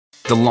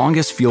The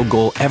longest field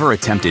goal ever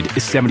attempted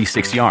is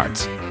 76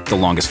 yards. The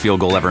longest field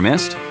goal ever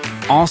missed?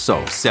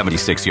 Also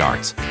 76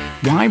 yards.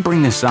 Why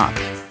bring this up?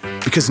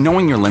 Because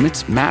knowing your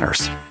limits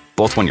matters,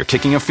 both when you're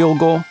kicking a field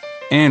goal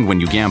and when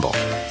you gamble.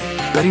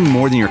 Betting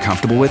more than you're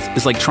comfortable with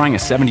is like trying a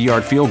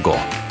 70-yard field goal.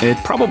 It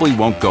probably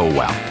won't go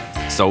well.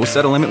 So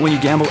set a limit when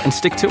you gamble and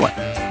stick to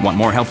it. Want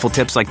more helpful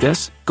tips like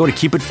this? Go to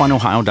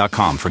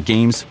keepitfunohio.com for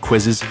games,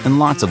 quizzes, and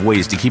lots of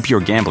ways to keep your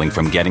gambling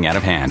from getting out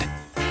of hand.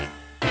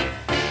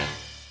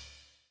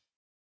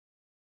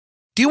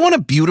 Do you want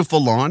a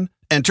beautiful lawn?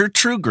 Enter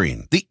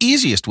TruGreen, the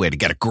easiest way to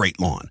get a great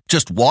lawn.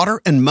 Just water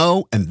and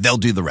mow, and they'll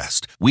do the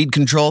rest. Weed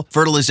control,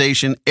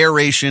 fertilization,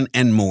 aeration,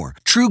 and more.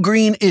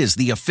 TruGreen is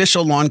the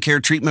official lawn care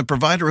treatment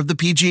provider of the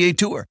PGA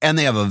Tour, and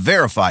they have a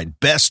verified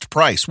best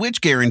price, which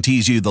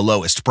guarantees you the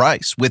lowest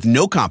price with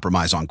no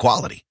compromise on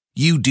quality.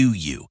 You do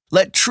you.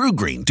 Let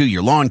TruGreen do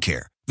your lawn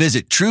care.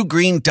 Visit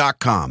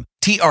TruGreen.com,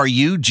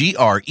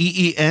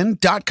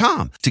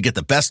 TruGreen.com, to get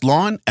the best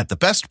lawn at the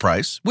best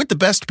price with the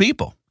best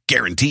people.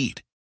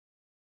 Guaranteed.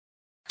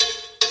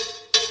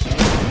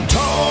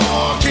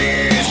 Talk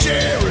is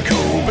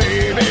Jericho,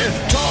 baby.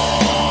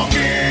 Talk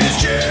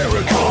is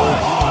Jericho.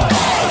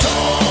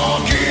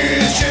 Talk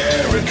is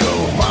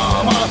Jericho,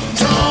 mama.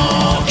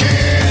 Talk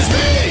is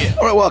me.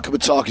 All right, welcome to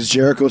Talk is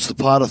Jericho. It's the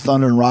pot of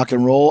thunder and rock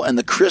and roll. And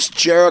the Chris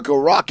Jericho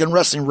Rock and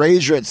Wrestling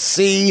Rager at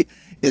Sea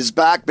is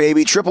back,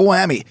 baby. Triple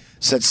whammy.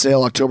 Set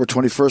sail October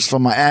 21st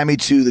from Miami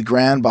to the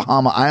Grand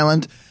Bahama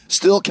Island.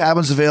 Still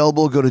cabins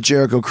available. Go to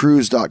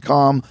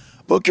JerichoCruise.com.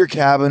 Book your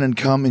cabin and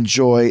come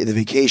enjoy the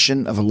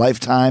vacation of a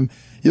lifetime.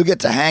 You'll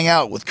get to hang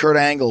out with Kurt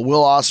Angle,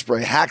 Will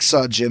Ospreay,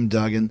 Hacksaw Jim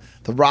Duggan,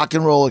 the Rock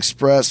and Roll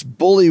Express,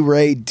 Bully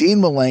Ray, Dean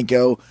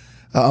Malenko,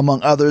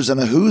 among others,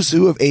 and a who's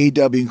who of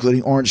AEW,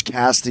 including Orange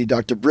Cassidy,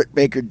 Dr. Britt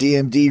Baker,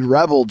 DMD,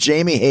 Rebel,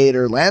 Jamie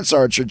Hayter, Lance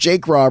Archer,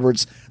 Jake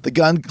Roberts, The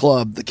Gun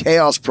Club, The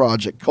Chaos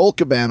Project, Colt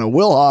Cabana,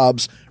 Will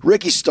Hobbs,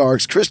 Ricky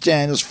Starks, Chris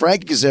Daniels,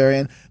 Frankie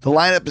Kazarian. The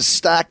lineup is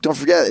stacked. Don't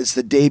forget, it's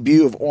the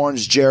debut of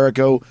Orange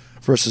Jericho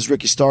versus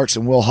Ricky Starks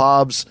and Will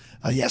Hobbs.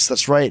 Yes,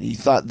 that's right. You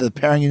thought the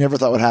pairing you never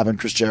thought would happen,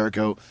 Chris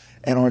Jericho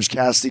and Orange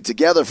Cassidy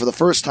together for the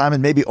first time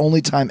and maybe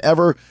only time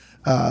ever.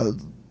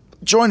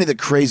 Joining the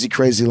crazy,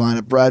 crazy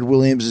lineup, Brad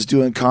Williams is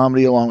doing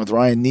comedy along with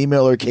Ryan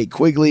Niemiller, Kate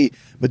Quigley,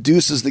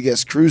 Medusa's the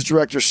guest cruise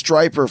director,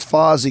 Striper,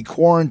 Fozzy,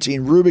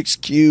 Quarantine, Rubik's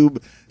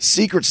Cube,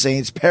 Secret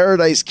Saints,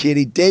 Paradise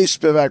Kitty, Dave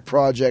Spivak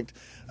Project,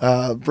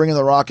 bringing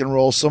the rock and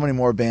roll, so many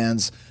more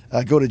bands.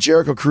 Go to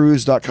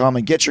JerichoCruise.com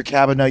and get your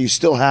cabin now. You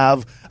still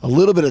have a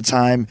little bit of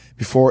time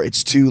before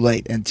it's too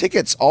late. And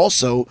tickets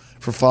also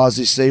for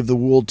Fozzy Save the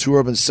World Tour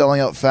have been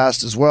selling out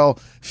fast as well.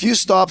 Few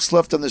stops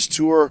left on this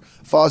tour.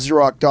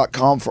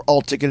 FozzyRock.com for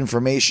all ticket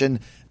information.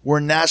 We're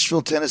in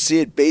Nashville, Tennessee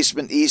at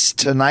Basement East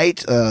tonight,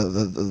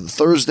 the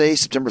Thursday,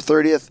 September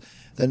 30th.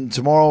 Then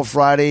tomorrow,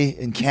 Friday,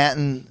 in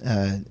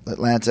Canton,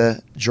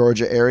 Atlanta,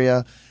 Georgia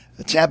area.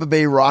 Tampa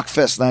Bay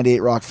Rockfest, 98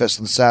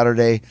 Rockfest on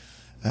Saturday.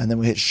 And then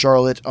we hit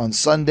Charlotte on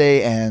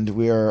Sunday, and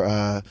we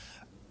are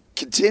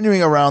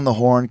continuing around the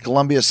horn,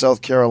 Columbia,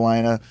 South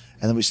Carolina,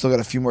 and then we still got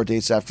a few more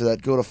dates after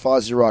that. Go to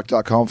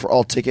FozzyRock.com for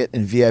all ticket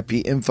and VIP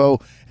info.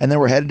 And then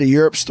we're headed to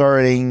Europe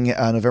starting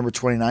November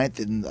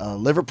 29th in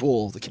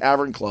Liverpool, the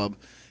Cavern Club,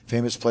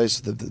 famous place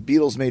the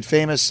Beatles made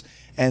famous.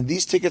 And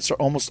these tickets are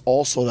almost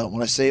all sold out.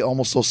 When I say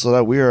almost all sold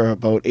out, we are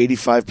about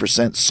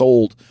 85%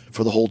 sold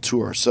for the whole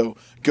tour. So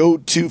go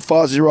to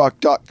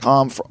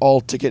FozzyRock.com for all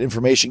ticket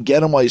information.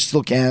 Get them while you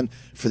still can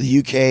for the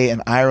UK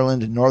and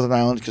Ireland and Northern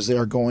Ireland because they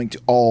are going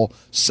to all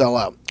sell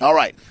out. All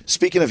right,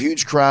 speaking of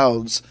huge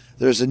crowds,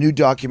 there's a new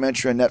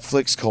documentary on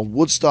Netflix called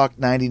Woodstock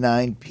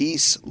 99,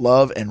 Peace,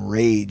 Love, and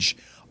Rage.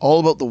 All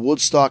about the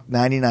Woodstock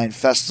 99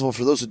 Festival.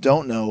 For those who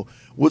don't know,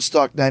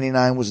 Woodstock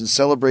 99 was in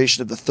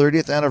celebration of the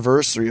 30th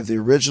anniversary of the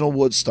original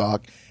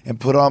Woodstock and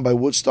put on by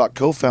Woodstock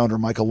co-founder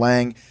Michael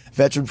Lang,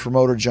 veteran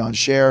promoter John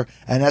Scher.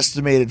 An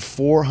estimated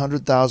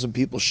 400,000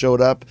 people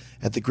showed up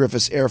at the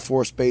Griffiths Air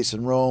Force Base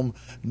in Rome,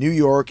 New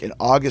York in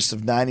August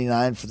of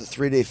 99 for the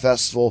three-day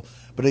festival,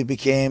 but it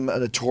became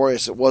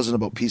notorious. It wasn't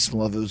about peace and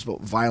love. It was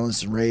about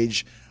violence and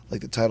rage,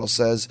 like the title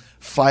says.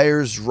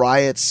 Fires,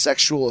 riots,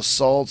 sexual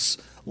assaults,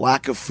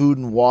 lack of food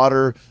and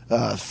water,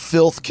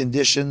 filth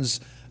conditions.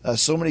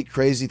 So many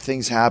crazy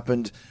things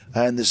happened.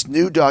 And this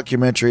new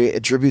documentary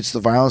attributes the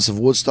violence of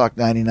Woodstock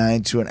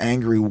 99 to an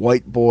angry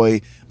white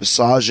boy,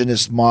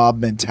 misogynist mob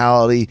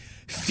mentality,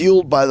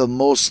 fueled by the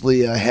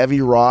mostly heavy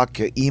rock,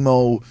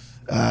 emo,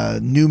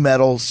 new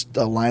metal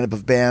lineup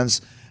of bands.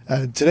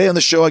 Today on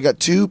the show, I got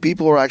two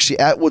people who are actually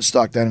at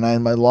Woodstock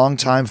 99. My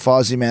longtime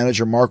Fozzy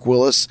manager, Mark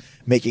Willis,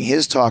 making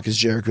his Talk is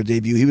Jericho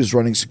debut. He was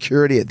running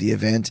security at the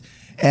event.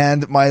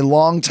 And my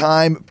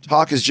longtime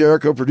Talk is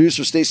Jericho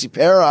producer, Stacey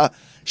Para,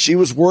 she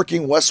was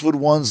working Westwood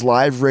One's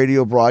live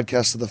radio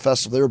broadcast of the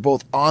festival. They were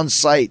both on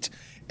site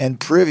and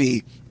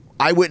privy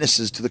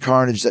eyewitnesses to the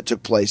carnage that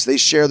took place. They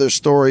share their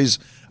stories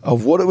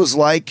of what it was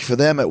like for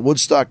them at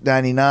Woodstock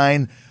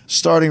 99,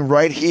 starting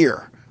right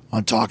here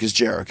on Talk is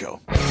Jericho.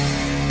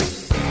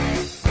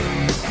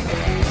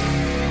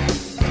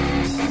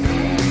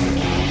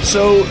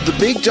 So the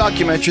big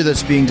documentary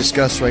that's being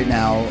discussed right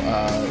now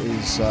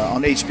is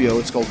on HBO.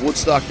 It's called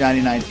Woodstock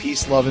 99,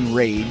 Peace, Love, and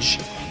Rage.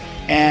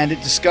 And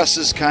it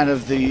discusses kind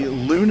of the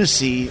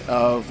lunacy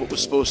of what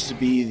was supposed to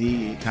be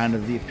the kind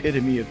of the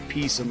epitome of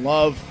peace and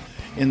love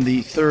in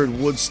the third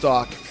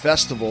Woodstock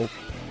Festival.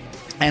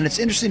 And it's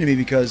interesting to me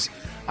because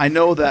I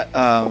know that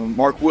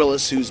Mark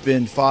Willis, who's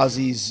been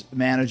Fozzie's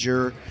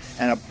manager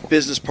and a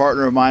business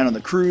partner of mine on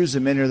the cruise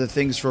and many other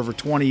things for over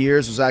 20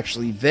 years, was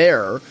actually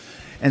there.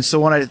 And so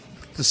when I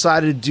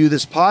decided to do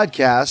this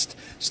podcast,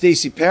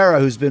 Stacy Para,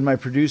 who's been my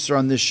producer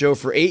on this show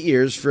for 8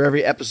 years, for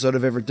every episode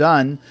I've ever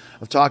done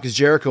of Talk is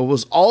Jericho,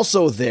 was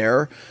also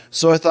there.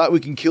 So I thought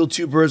we can kill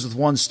two birds with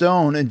one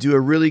stone and do a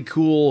really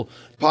cool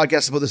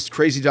podcast about this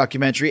crazy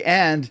documentary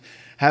and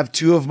have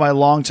two of my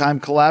longtime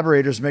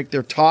collaborators make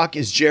their Talk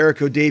is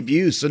Jericho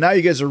debuts. So now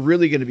you guys are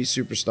really going to be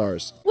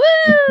superstars.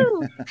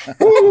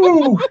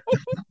 Woo!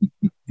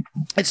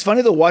 It's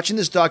funny though, watching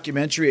this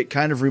documentary, it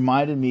kind of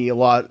reminded me a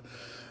lot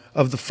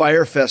of the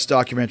Firefest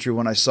documentary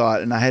when I saw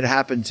it, and I had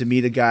happened to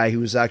meet a guy who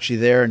was actually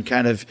there and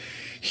kind of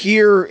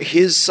hear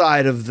his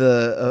side of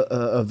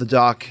the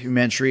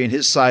documentary and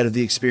his side of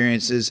the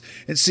experiences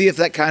and see if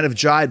that kind of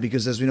jibed,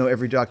 because as we know,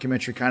 every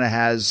documentary kind of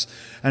has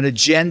an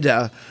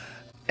agenda.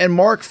 And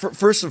Mark,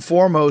 first and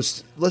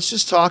foremost, let's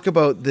just talk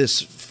about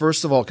this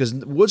first of all, because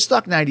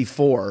Woodstock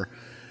 94,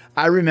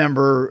 I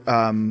remember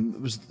I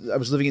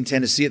was living in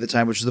Tennessee at the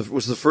time, which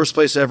was the first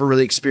place I ever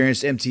really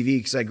experienced MTV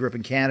because I grew up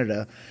in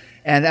Canada.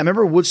 And I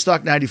remember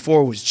Woodstock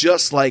 94 was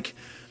just like,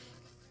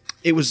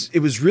 it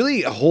was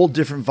really a whole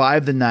different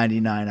vibe than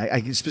 99. I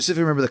can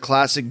specifically remember the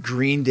classic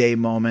Green Day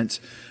moment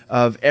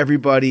of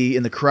everybody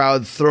in the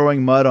crowd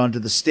throwing mud onto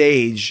the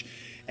stage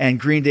and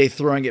Green Day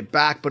throwing it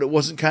back, but it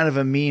wasn't kind of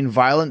a mean,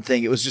 violent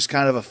thing. It was just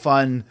kind of a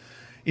fun,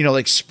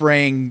 like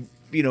spraying,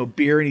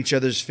 beer in each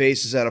other's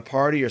faces at a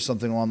party or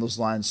something along those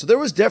lines. So there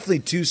was definitely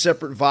two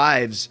separate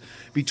vibes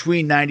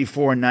between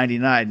 94 and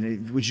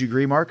 99. Would you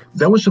agree, Mark?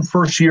 That was the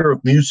first year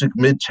of Music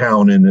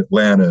Midtown in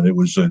Atlanta, and it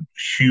was a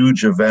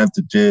huge event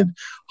that did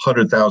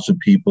 100,000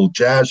 people.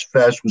 Jazz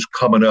Fest was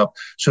coming up.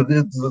 So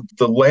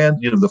the land,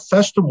 the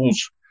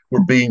festivals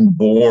were being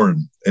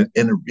born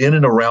in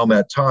and around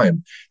that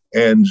time.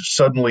 And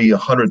suddenly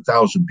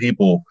 100,000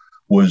 people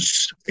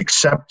was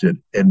accepted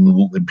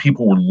and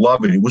people were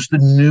loving it. It was the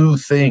new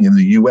thing in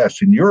the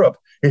U.S. In Europe,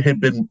 it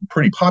had been a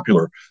pretty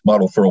popular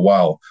model for a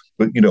while.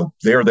 But,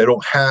 there they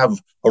don't have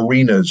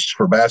arenas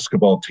for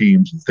basketball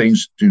teams and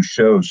things to do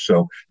shows.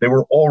 So they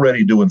were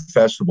already doing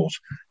festivals.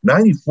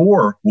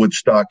 94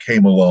 Woodstock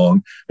came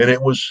along, and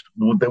it was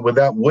with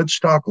that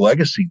Woodstock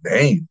Legacy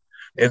name.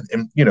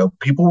 And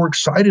people were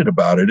excited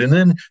about it. And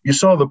then you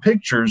saw the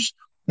pictures,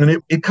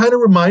 and it kind of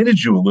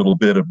reminded you a little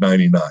bit of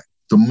 99.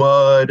 The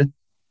mud,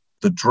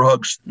 the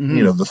drugs,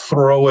 the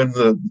throwing,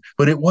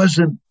 but it was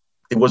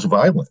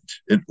violent.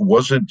 It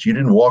wasn't, you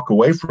didn't walk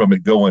away from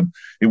it going,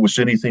 it was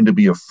anything to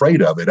be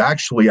afraid of. It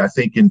actually, I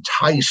think,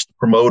 enticed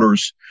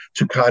promoters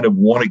to kind of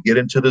want to get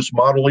into this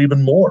model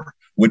even more,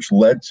 which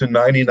led to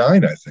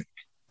 99, I think.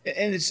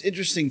 And it's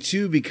interesting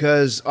too,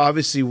 because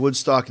obviously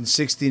Woodstock in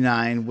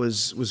 69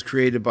 was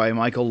created by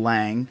Michael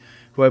Lang,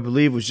 who I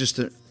believe was just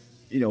a,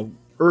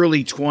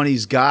 early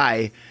 20s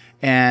guy,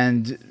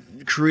 and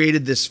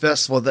created this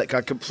festival that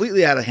got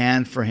completely out of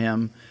hand for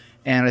him.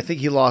 And I think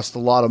he lost a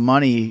lot of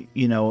money,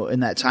 in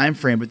that time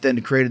frame, but then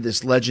created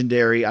this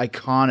legendary,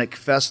 iconic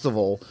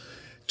festival.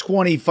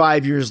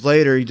 25 years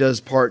later, he does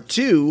part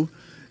two.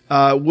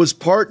 Was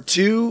part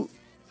two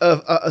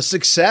a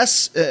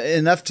success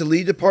enough to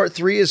lead to part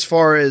three as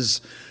far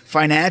as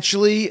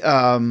financially,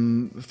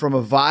 from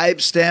a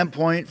vibe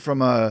standpoint,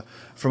 from a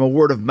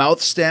word of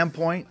mouth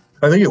standpoint?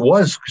 I think it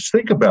was, because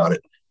think about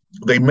it.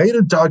 They made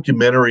a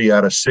documentary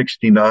out of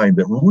 69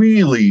 that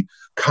really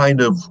kind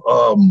of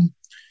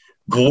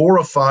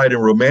glorified and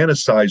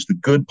romanticized the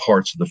good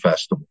parts of the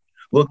festival.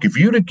 Look, if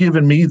you'd have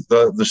given me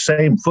the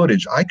same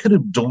footage, I could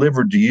have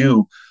delivered to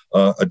you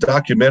a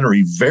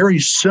documentary very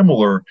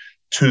similar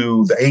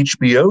to the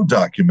HBO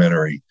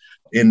documentary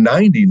in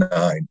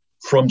 99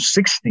 from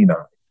 69.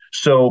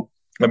 So,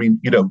 I mean,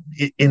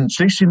 in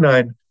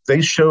 69,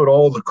 they showed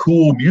all the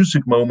cool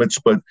music moments,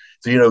 but,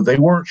 they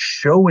weren't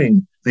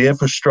showing the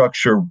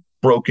infrastructure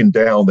broken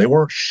down. They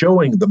weren't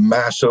showing the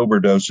mass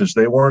overdoses.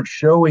 They weren't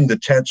showing the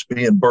tents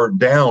being burnt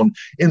down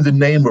in the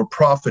name of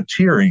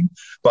profiteering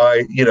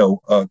by,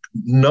 a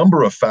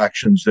number of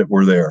factions that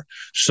were there.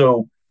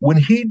 So when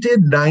he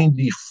did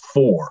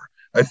 94,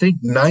 I think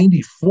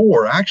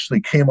 94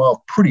 actually came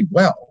off pretty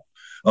well.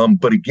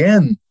 But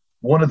again,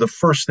 one of the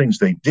first things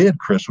they did,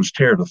 Chris, was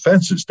tear the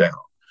fences down.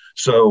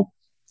 So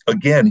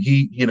again,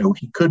 he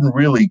couldn't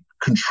really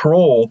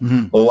control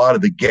a lot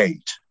of the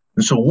gate.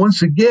 And so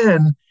once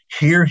again,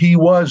 here he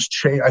was.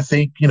 I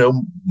think,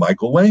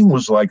 Michael Lang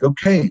was like,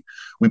 okay,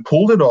 we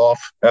pulled it off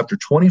after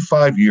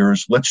 25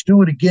 years. Let's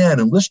do it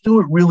again. And let's do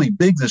it really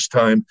big this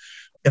time.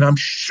 And I'm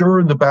sure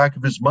in the back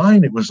of his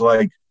mind, it was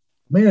like,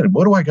 man,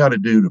 what do I got to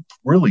do to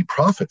really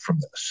profit from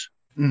this?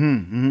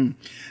 Mm-hmm.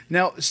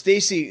 Now,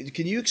 Stacy,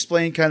 can you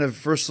explain kind of,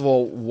 first of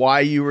all, why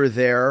you were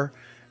there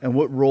and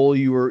what role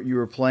you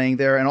were playing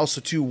there, and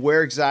also too,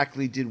 where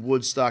exactly did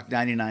Woodstock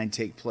 '99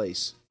 take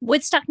place?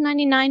 Woodstock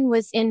 '99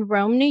 was in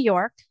Rome, New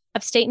York,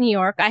 upstate New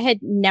York. I had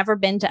never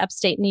been to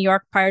upstate New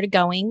York prior to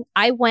going.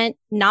 I went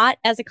not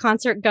as a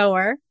concert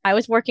goer. I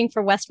was working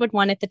for Westwood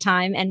One at the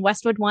time, and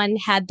Westwood One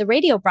had the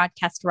radio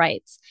broadcast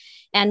rights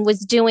and was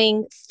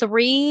doing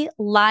 3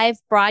 live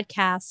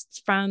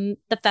broadcasts from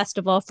the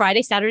festival,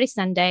 Friday, Saturday,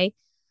 Sunday.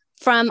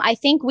 I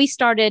think we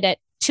started at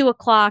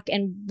 2:00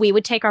 and we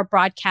would take our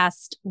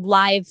broadcast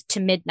live to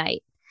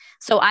midnight.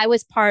 So I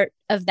was part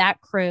of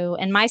that crew.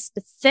 And my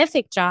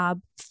specific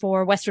job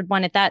for Westwood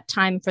One at that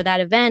time for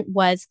that event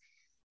was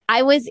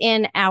I was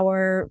in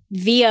our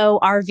VO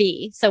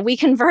RV. So we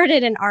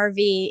converted an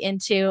RV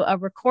into a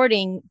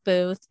recording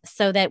booth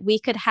so that we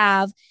could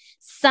have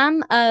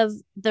some of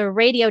the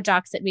radio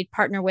jocks that we'd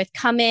partner with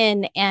come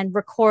in and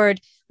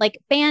record like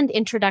band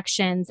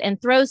introductions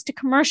and throws to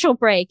commercial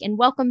break and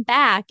welcome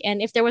back. And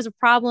if there was a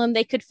problem,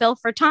 they could fill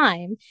for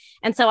time.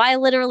 And so I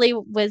literally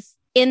was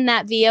in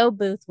that VO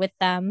booth with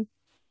them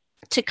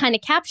to kind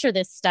of capture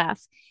this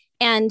stuff.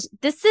 And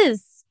this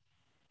is,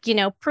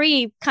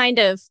 pre kind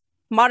of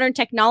modern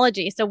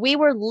technology. So we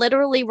were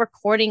literally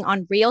recording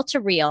on reel to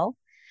reel.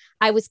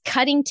 I was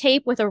cutting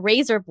tape with a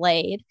razor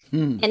blade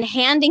and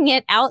handing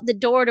it out the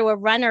door to a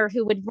runner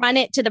who would run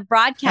it to the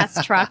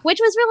broadcast truck, which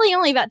was really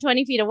only about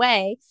 20 feet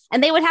away.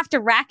 And they would have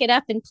to rack it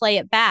up and play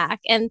it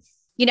back. And,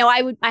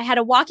 I had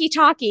a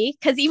walkie-talkie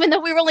because even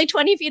though we were only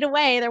 20 feet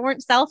away, there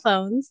weren't cell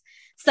phones.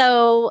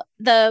 So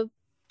the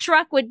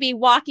truck would be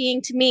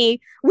walking to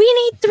me, "We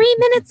need 3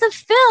 minutes of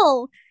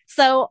fill."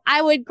 So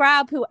I would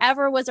grab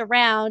whoever was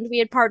around. We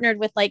had partnered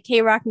with like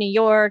K-Rock New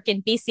York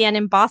and BCN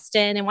in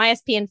Boston and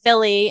YSP in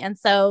Philly. And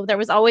so there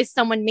was always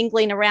someone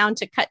mingling around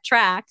to cut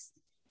tracks,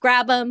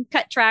 grab them,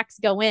 cut tracks,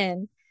 go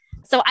in.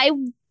 So I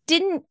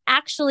didn't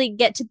actually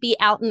get to be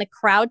out in the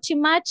crowd too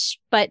much,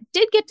 but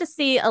did get to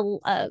see a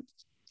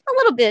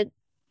little bit.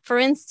 For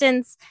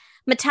instance,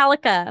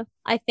 Metallica,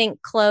 I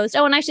think, closed.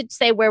 Oh, and I should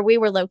say where we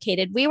were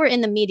located. We were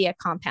in the media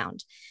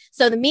compound.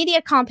 So the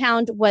media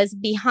compound was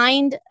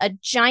behind a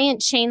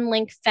giant chain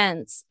link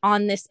fence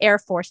on this Air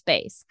Force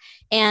base.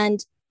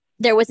 And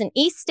there was an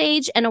east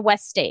stage and a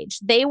west stage.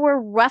 They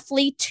were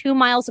roughly 2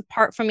 miles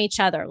apart from each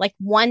other, like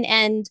one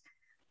end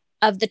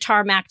of the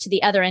tarmac to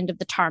the other end of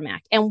the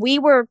tarmac. And we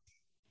were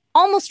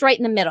almost right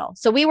in the middle.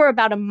 So we were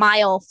about a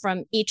mile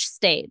from each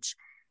stage.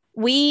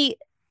 We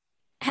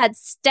had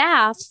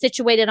staff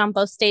situated on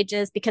both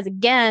stages because,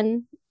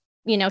 again,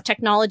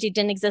 technology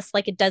didn't exist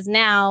like it does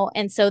now.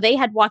 And so they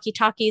had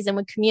walkie-talkies and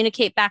would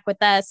communicate back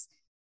with us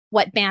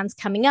what band's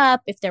coming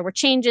up, if there were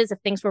changes, if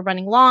things were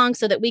running long,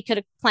 so that we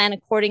could plan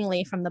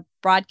accordingly from the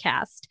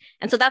broadcast.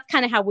 And so that's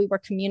kind of how we were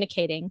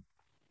communicating.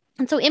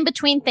 And so in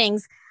between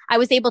things, I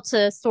was able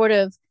to sort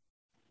of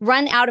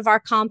run out of our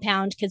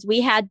compound because we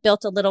had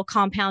built a little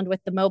compound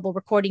with the mobile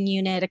recording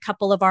unit, a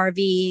couple of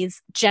RVs,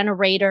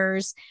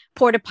 generators,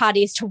 porta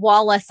potties to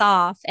wall us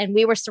off. And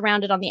we were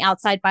surrounded on the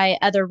outside by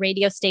other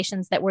radio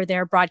stations that were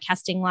there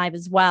broadcasting live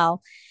as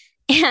well.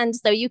 And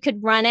so you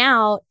could run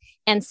out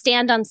and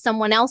stand on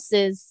someone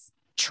else's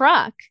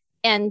truck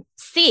and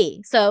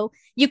see. So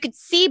you could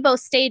see both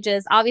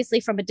stages,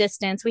 obviously from a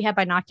distance. We had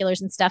binoculars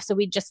and stuff, so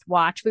we'd just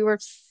watch. We were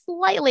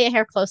slightly a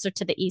hair closer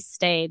to the east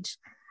stage.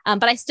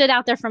 But I stood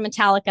out there for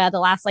Metallica, the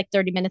last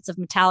 30 minutes of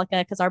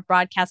Metallica, because our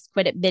broadcast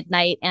quit at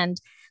midnight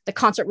and the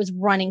concert was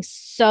running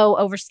so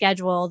over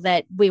schedule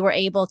that we were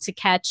able to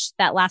catch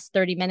that last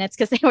 30 minutes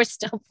because they were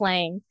still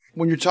playing.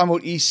 When you're talking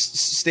about east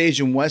stage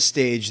and west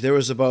stage, there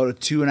was about a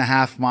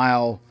 2.5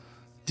 mile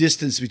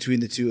distance between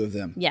the two of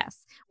them. Yes.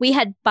 We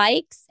had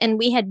bikes and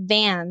we had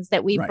vans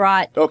that we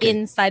brought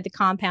inside the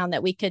compound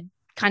that we could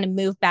kind of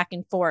move back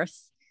and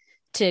forth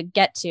to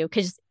get to,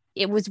 because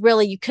it was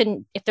really, you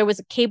couldn't, if there was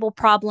a cable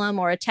problem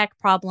or a tech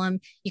problem,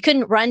 you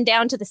couldn't run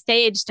down to the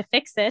stage to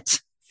fix it.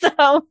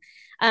 So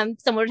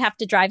someone would have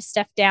to drive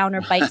stuff down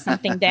or bike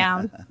something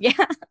down. Yeah.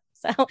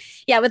 So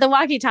yeah, with the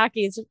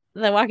walkie-talkies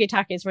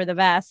were the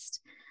best.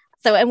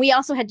 So, and we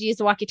also had to use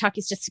the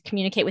walkie-talkies just to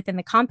communicate within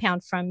the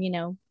compound from,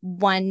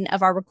 one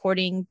of our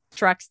recording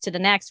trucks to the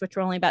next, which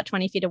were only about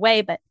 20 feet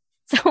away. But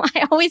so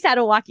I always had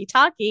a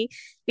walkie-talkie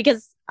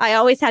because I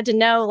always had to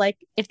know,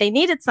 if they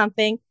needed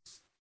something.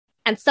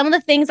 And some of the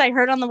things I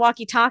heard on the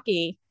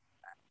walkie-talkie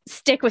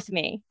stick with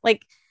me.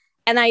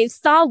 And I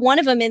saw one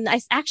of them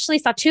I actually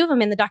saw 2 of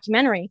them in the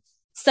documentary.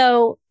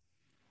 So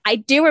I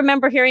do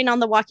remember hearing on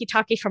the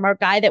walkie-talkie from our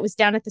guy that was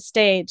down at the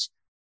stage,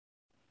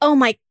 "Oh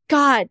my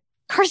God,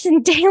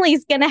 Carson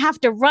Daly's going to have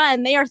to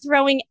run. They are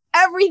throwing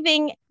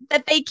everything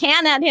that they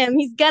can at him.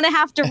 He's going to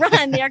have to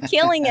run. They are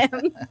killing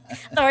him."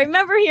 So I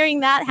remember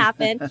hearing that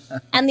happen.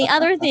 And the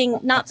other thing,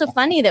 not so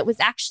funny, that was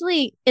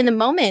actually in the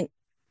moment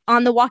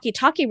on the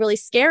walkie-talkie really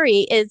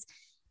scary, is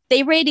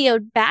they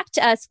radioed back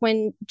to us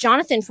when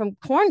Jonathan from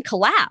Korn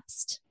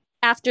collapsed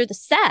after the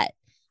set.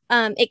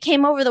 It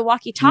came over the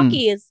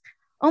walkie-talkie as,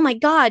 "Oh my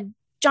God,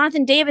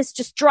 Jonathan Davis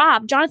just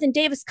dropped. Jonathan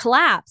Davis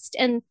collapsed."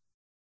 And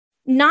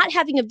not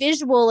having a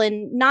visual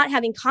and not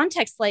having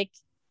context,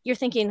 you're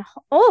thinking,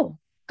 "Oh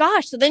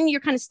gosh. So then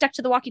you're kind of stuck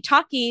to the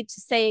walkie-talkie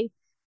to say,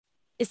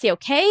 is he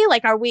okay?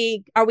 Like, are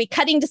we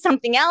cutting to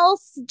something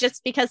else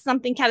just because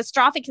something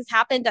catastrophic has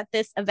happened at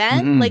this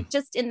event? Mhm. Like,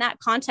 just in that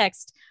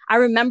context, I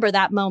remember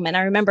that moment.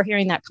 I remember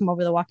hearing that come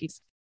over the walkies.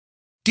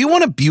 Do you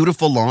want a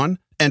beautiful lawn?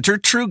 Enter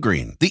True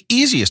Green, the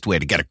easiest way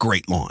to get a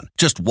great lawn.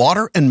 Just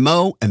water and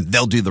mow, and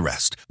they'll do the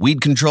rest. Weed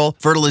control,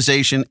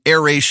 fertilization,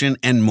 aeration,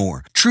 and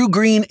more. True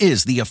Green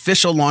is the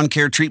official lawn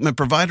care treatment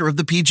provider of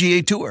the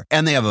PGA Tour,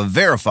 and they have a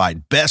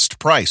verified best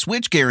price,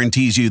 which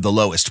guarantees you the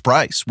lowest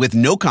price with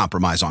no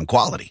compromise on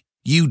quality.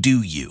 You do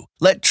you.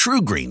 Let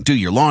True Green do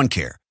your lawn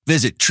care.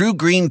 Visit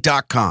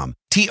truegreen.com,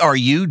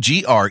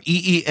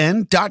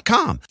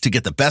 TRUGREEN.com, to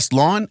get the best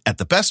lawn at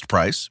the best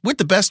price with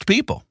the best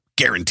people.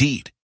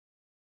 Guaranteed.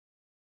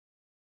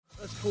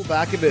 Let's pull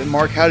back a bit.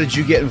 Mark, how did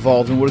you get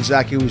involved, and what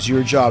exactly was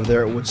your job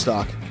there at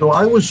Woodstock? So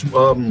I was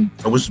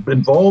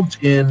involved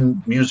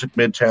in Music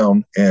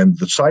Midtown, and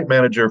the site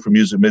manager for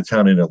Music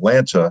Midtown in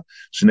Atlanta,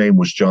 his name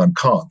was John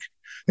Conk.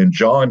 And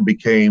John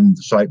became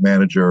the site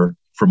manager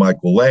for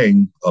Michael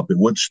Lang up at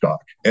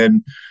Woodstock.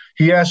 And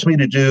he asked me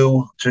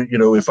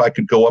if I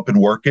could go up and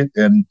work it.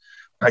 And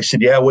I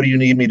said, yeah, what do you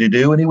need me to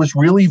do? And he was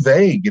really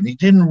vague, and he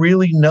didn't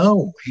really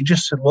know. He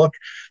just said, look,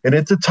 and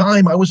at the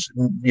time I was,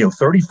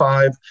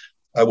 35.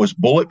 I was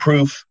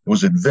bulletproof. I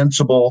was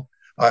invincible.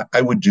 I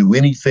would do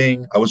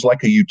anything. I was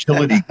like a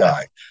utility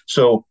guy.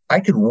 So I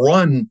could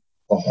run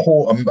a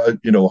whole,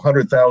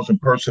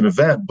 100,000 person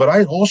event, but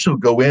I'd also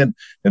go in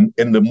and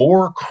the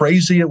more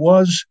crazy it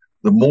was,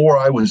 the more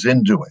I was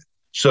into it.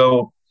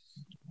 So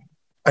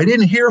I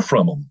didn't hear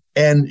from him.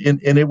 And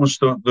it was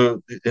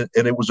and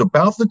it was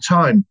about the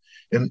time,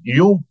 and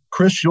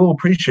Chris, you'll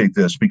appreciate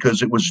this,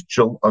 because it was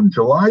on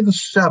July the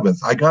 7th,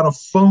 I got a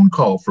phone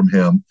call from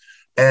him,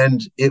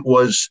 and it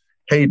was,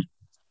 hey,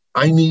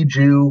 I need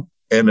you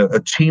and a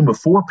team of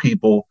 4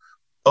 people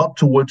up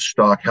to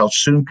Woodstock. How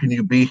soon can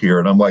you be here?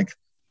 And I'm like,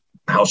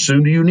 how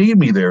soon do you need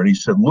me there? And he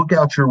said, look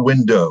out your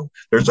window.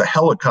 There's a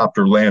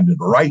helicopter landing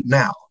right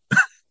now.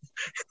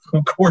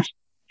 Of course,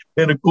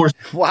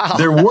 wow.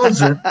 There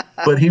wasn't,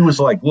 but he was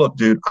like, look,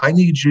 dude, I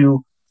need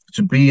you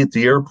to be at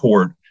the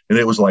airport. And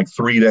it was like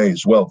 3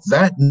 days. Well,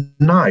 that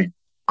night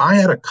I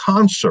had a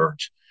concert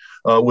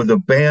with a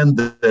band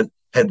that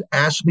had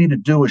asked me to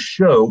do a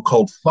show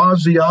called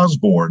Fozzy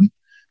Osbourne,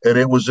 and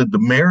it was at the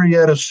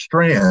Marietta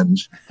Strand.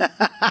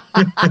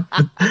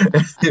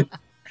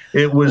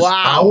 It was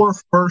our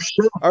first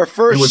show. Our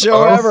first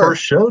show ever.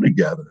 First show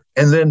together.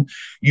 And then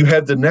you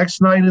had the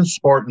next night in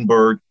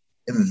Spartanburg,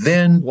 and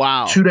then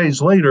 2 days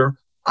later,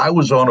 I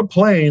was on a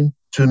plane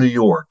to New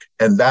York,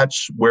 and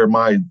that's where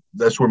my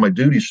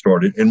duty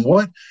started.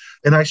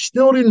 And I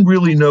still didn't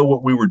really know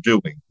what we were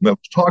doing. And I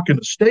was talking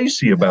to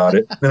Stacy about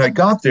it, and I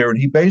got there, and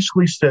he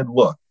basically said,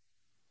 look,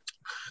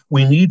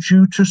 we need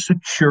you to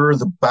secure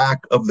the back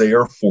of the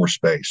Air Force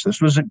Base.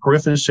 This was at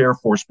Griffiths Air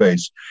Force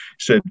Base.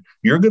 He said,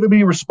 you're going to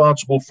be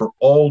responsible for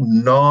all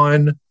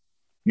the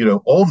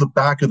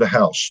back of the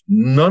house,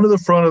 none of the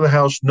front of the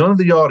house, none of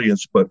the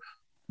audience, but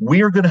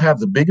we are going to have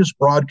the biggest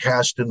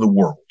broadcast in the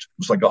world.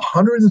 It's like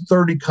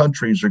 130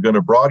 countries are going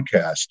to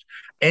broadcast,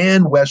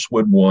 and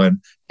Westwood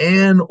One,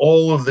 and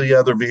all of the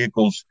other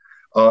vehicles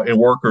and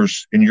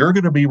workers, and you're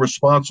going to be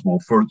responsible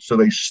for. So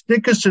they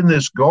stick us in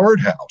this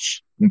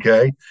guardhouse,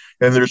 okay?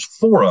 And there's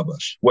 4 of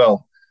us.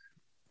 Well,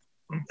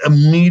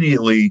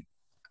 immediately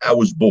I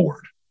was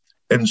bored,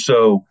 and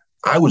so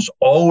I was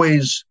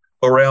always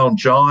around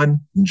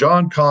John.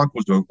 John Conk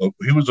was a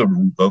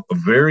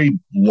very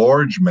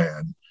large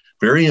man,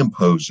 very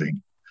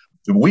imposing.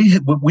 We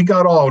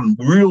got on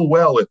real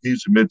well at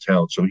Music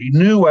Midtown, so he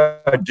knew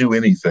I'd do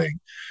anything.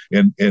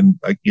 And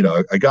I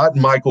got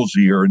in Michael's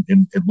ear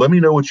and let me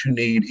know what you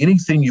need,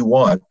 anything you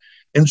want.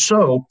 And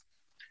so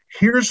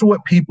here's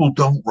what people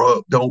don't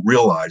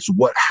realize: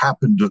 what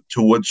happened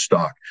to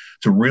Woodstock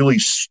to really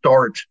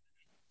start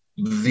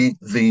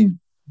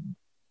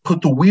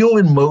put the wheel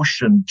in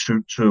motion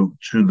to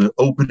the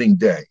opening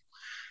day.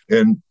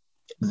 And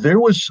there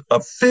was a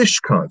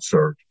Phish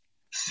concert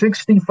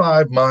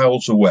 65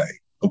 miles away.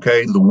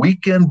 Okay, the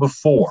weekend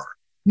before,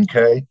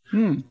 okay?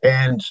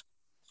 And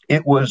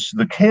it was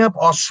the Camp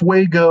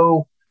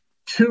Oswego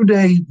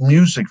 2-day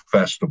music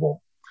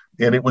festival,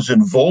 and it was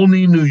in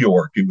Volney, New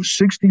York. It was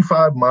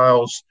 65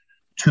 miles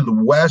to the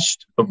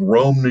west of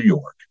Rome, New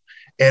York,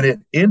 and it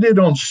ended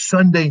on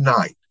Sunday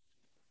night.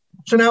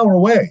 It's an hour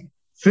away.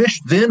 Phish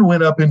then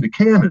went up into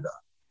Canada.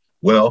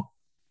 Well,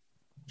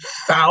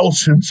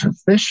 thousands of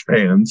Phish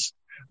fans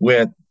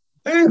went,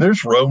 hey,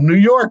 there's Rome, New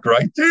York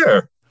right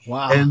there.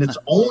 Wow. And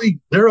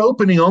they're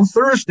opening on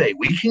Thursday.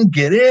 We can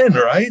get in,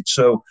 right?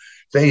 So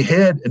they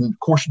had, and of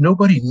course,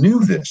 nobody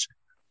knew this.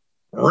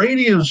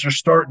 Radios are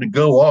starting to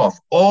go off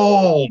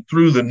all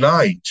through the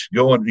night,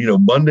 going,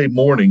 Monday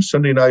morning,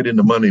 Sunday night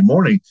into Monday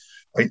morning.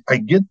 I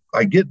get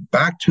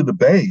back to the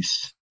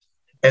base,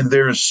 and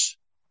there's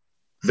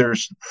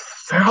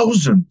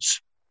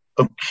thousands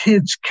of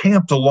kids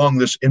camped along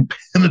this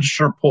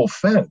impenetrable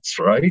fence,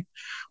 right?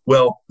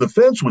 Well, the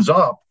fence was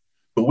up,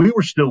 but we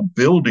were still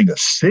building a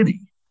city.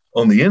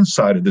 on the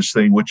inside of this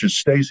thing, which is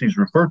Stacy's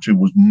referred to,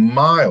 was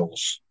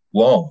miles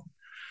long.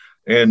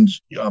 And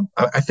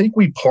I think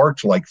we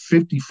parked like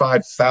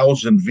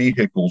 55,000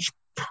 vehicles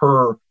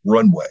per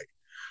runway.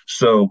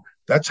 So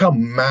that's how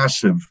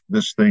massive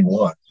this thing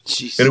was.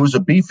 Jeez. And it was a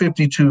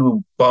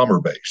B-52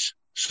 bomber base.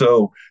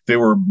 So they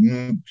were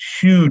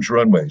huge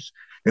runways.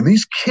 And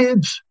these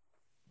kids,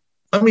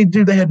 I mean,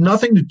 dude, they had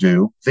nothing to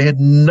do. They had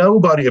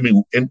nobody. I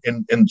mean,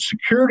 and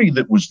security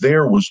that was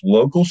there was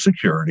local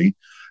security.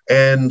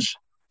 And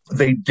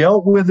they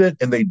dealt with it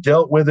and they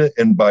dealt with it.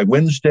 And by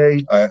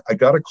Wednesday, I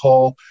got a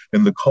call,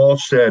 and the call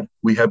said,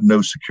 we have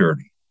no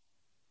security.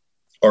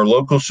 Our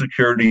local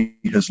security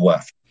has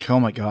left. Oh,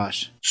 my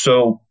gosh.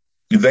 So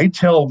they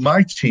tell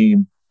my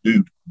team,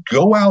 dude,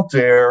 go out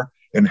there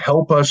and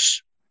help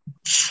us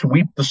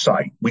sweep the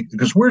site,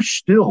 because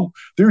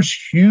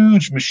there's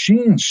huge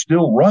machines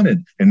still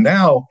running. And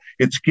now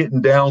it's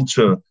getting down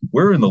to,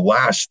 we're in the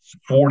last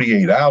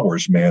 48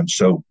 hours, man.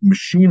 So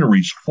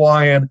machinery's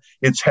flying,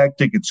 it's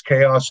hectic, it's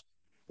chaos.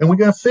 And we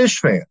got fish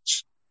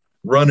fans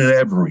running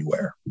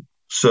everywhere.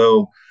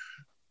 So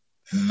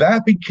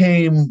that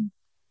became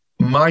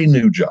my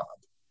new job,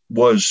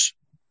 was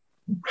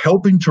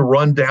helping to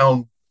run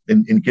down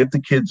and get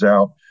the kids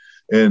out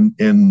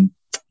and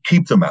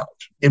keep them out.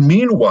 And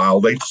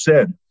meanwhile, they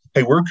said,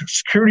 hey,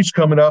 security's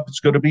coming up. It's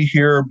going to be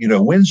here,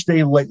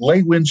 Wednesday,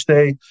 late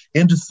Wednesday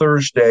into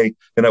Thursday.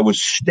 And I was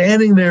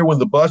standing there when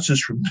the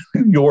buses from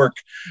New York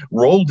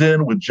rolled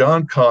in with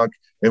John Conk,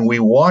 and we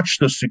watched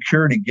the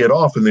security get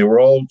off, and they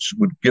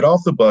would get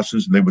off the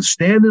buses and they would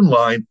stand in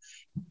line.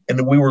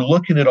 And we were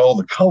looking at all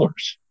the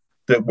colors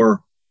that were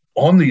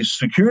on these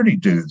security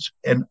dudes.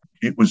 And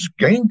it was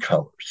gang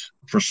colors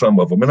for some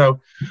of them. And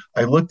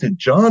I looked at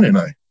John and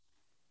I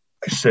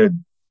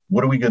said,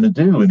 what are we going to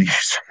do? And he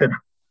said,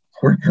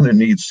 we're going to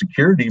need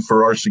security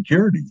for our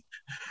security.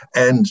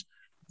 And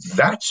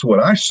that's what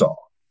I saw.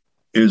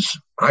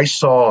 I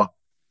saw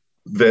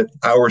that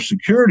our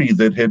security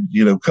that had,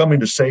 come in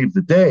to save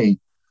the day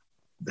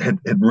had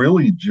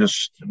really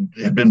just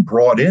had been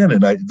brought in,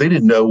 and they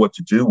didn't know what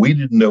to do. We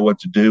didn't know what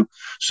to do.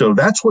 So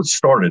that's what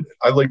started it.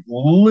 I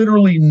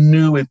literally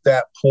knew at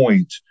that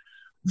point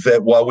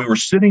that while we were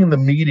sitting in the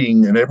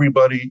meeting and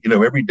everybody,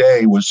 every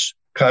day was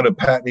kind of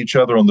patting each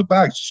other on the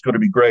back, it's going to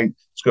be great,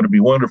 it's going to be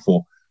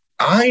wonderful,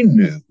 I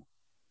knew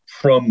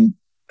from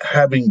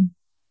having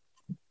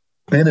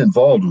been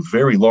involved with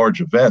very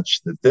large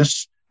events that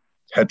this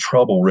had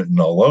trouble written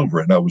all over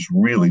it, and I was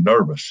really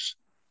nervous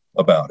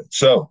about it.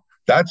 So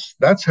that's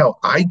how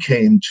I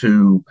came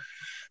to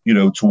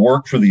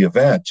work for the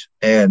event,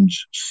 and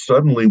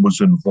suddenly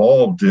was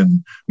involved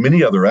in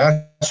many other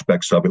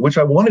aspects of it, which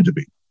I wanted to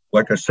be.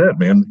 Like I said,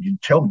 man,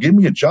 give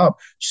me a job,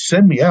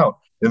 send me out.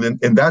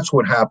 And that's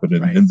what happened.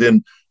 And, right. And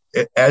then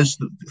as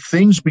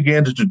things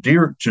began to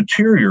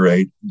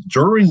deteriorate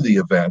during the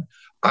event,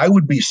 I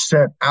would be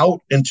sent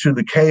out into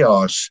the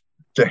chaos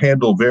to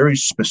handle very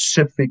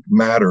specific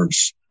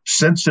matters,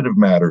 sensitive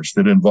matters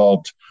that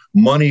involved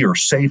money or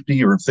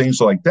safety or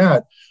things like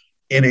that.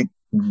 And it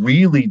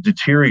really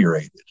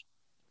deteriorated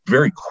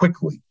very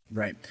quickly.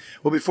 Right.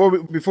 Well, before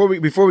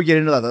we get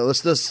into that,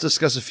 let's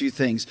discuss a few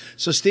things.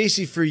 So,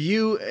 Stacy, for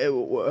you,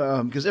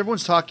 because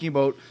everyone's talking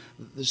about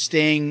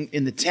staying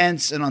in the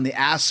tents and on the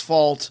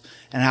asphalt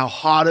and how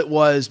hot it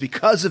was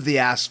because of the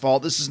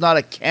asphalt. This is not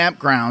a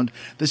campground.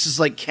 This is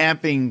like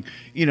camping,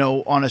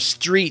 on a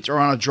street or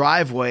on a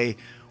driveway.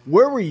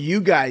 Where were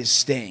you guys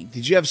staying?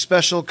 Did you have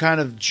special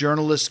kind of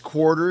journalist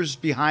quarters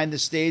behind the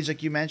stage,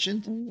 like you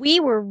mentioned?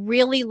 We were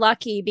really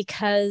lucky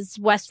because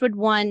Westwood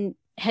One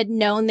had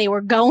known they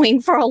were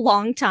going for a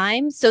long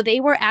time. So they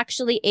were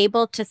actually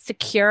able to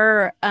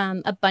secure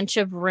a bunch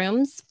of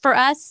rooms for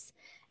us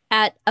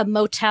at a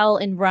motel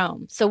in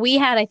Rome. So we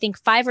had, I think,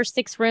 5 or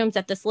 6 rooms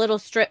at this little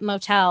strip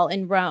motel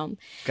in Rome.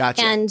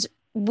 Gotcha. And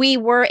we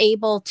were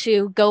able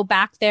to go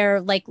back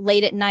there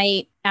late at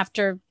night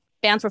after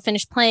bands were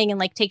finished playing and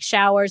take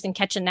showers and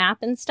catch a nap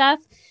and stuff.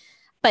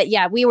 But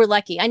yeah, we were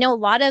lucky. I know a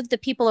lot of the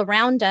people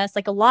around us,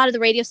 a lot of the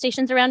radio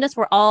stations around us,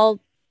 were all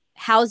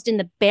housed in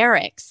the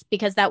barracks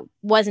because that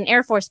was an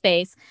Air Force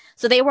base.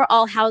 So they were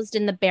all housed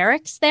in the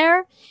barracks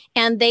there,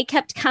 and they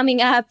kept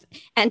coming up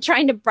and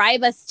trying to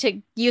bribe us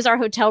to use our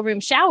hotel room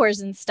showers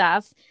and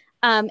stuff.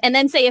 And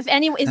then say, is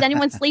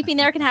anyone sleeping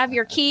there, can have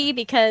your key,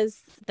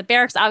 because the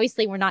barracks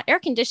obviously were not air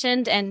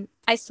conditioned. And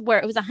I swear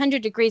it was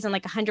 100 degrees and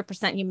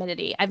 100%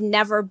 humidity. I've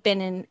never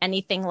been in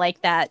anything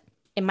like that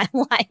in my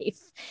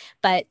life.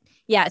 But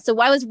yeah, so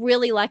I was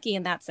really lucky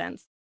in that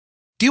sense.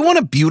 Do you want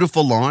a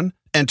beautiful lawn?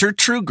 Enter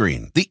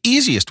TruGreen, the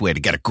easiest way to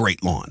get a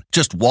great lawn.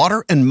 Just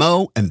water and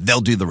mow, and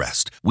they'll do the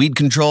rest. Weed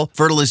control,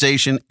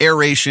 fertilization,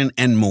 aeration,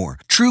 and more.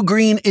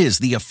 TruGreen is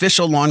the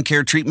official lawn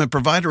care treatment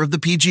provider of the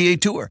PGA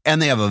Tour,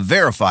 and they have a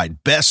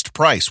verified best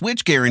price,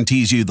 which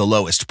guarantees you the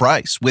lowest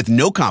price with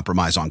no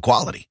compromise on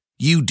quality.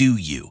 You do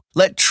you.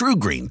 Let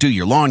TruGreen do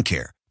your lawn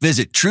care.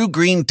 Visit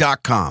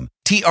TruGreen.com,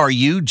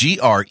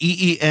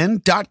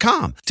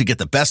 TruGreen.com, to get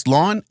the best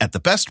lawn at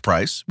the best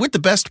price with the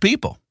best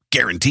people.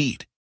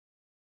 Guaranteed.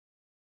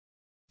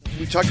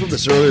 we talked about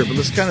this earlier, but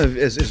let's kind of,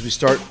 as we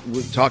start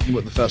with talking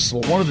about the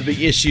festival, one of the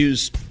big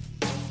issues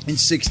in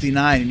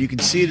 69, and you can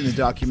see it in the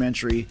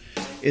documentary,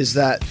 is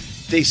that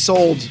they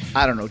sold,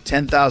 I don't know,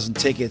 10,000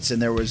 tickets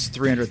and there was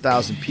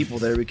 300,000 people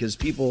there because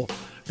people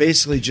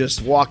basically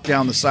just walked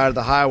down the side of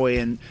the highway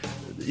and,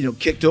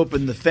 kicked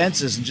open the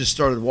fences and just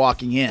started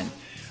walking in.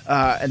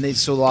 And they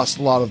so lost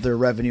a lot of their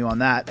revenue on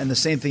that. And the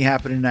same thing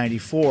happened in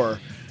 94.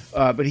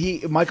 But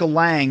Michael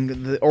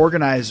Lang, the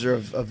organizer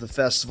of the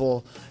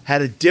festival,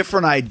 had a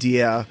different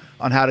idea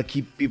on how to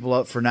keep people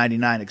out for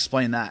 99.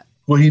 Explain that.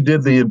 Well, he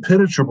did the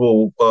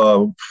impenetrable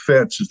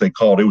fence, as they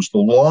called it. It was the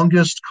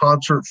longest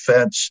concert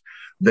fence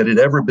that had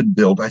ever been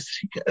built. I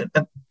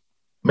think,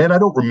 man, I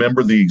don't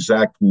remember the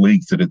exact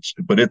length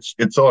but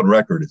it's on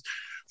record. It's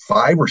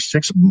 5 or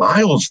 6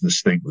 miles.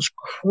 This thing was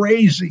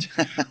crazy.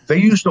 They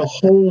used a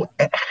whole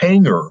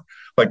hangar.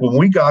 Like when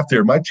we got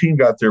there, my team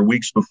got there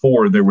weeks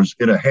before, and there was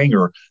in a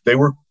hangar, they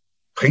were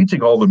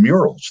painting all the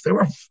murals.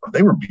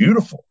 They were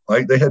beautiful.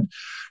 Like they had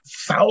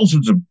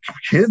thousands of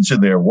kids in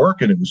there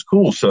working. It was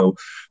cool. So,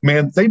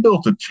 man, they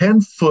built a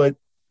 10-foot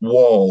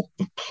wall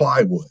of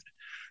plywood,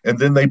 and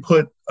then they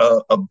put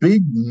a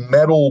big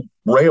metal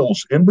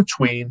rails in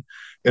between,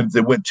 and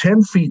they went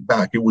 10 feet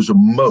back. It was a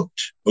moat.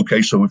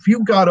 Okay, so if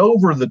you got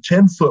over the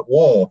 10-foot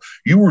wall,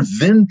 you were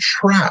then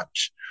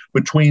trapped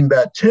between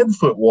that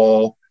 10-foot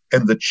wall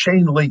and the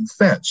chain link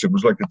fence. It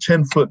was like a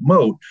 10-foot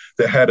moat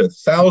that had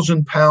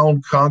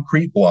 1,000-pound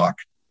concrete block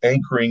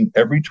anchoring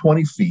every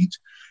 20 feet.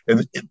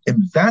 And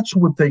that's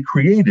what they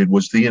created,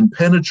 was the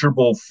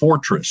impenetrable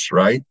fortress,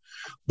 right?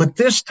 But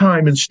this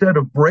time, instead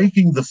of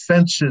breaking the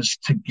fences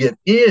to get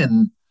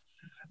in,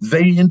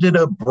 they ended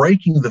up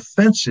breaking the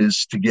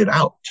fences to get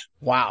out.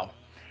 Wow.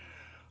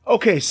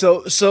 Okay,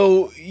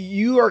 so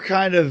you are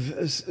kind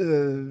of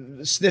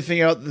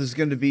sniffing out there's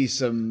going to be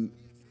some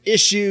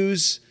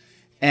issues.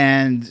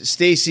 And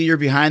Stacy, you're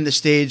behind the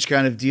stage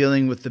kind of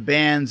dealing with the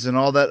bands and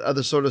all that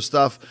other sort of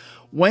stuff.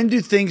 When do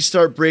things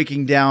start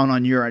breaking down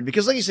on your end?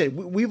 Because like you said,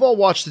 we've all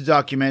watched the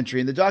documentary,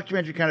 and the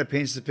documentary kind of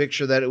paints the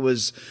picture that it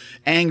was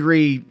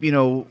angry,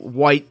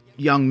 white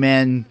young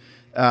men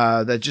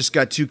that just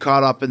got too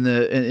caught up in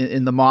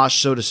the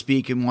mosh, so to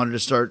speak, and wanted to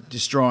start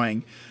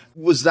destroying.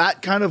 Was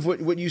that kind of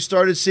what you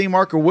started seeing,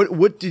 Mark? Or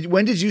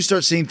when did you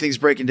start seeing things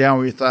breaking down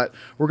where you thought,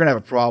 we're going to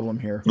have a problem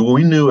here? Well,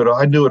 we knew it.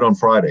 I knew it on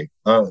Friday.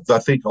 I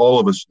think all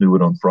of us knew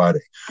it on Friday.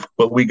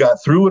 But we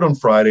got through it on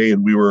Friday,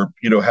 and we were,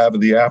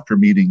 having the after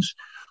meetings.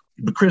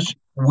 But Chris,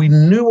 we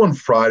knew on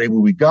Friday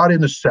when we got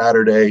into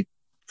Saturday,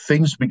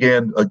 things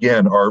began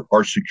again.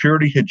 Our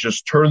security had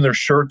just turned their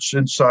shirts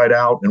inside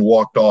out and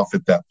walked off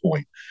at that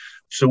point.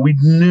 So we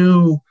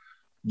knew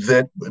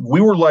that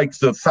we were like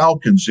the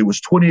Falcons. It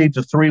was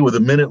 28-3 with a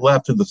minute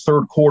left in the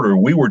third quarter.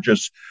 We were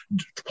just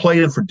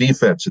playing for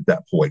defense at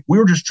that point. We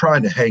were just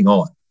trying to hang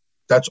on.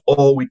 That's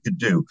all we could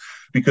do,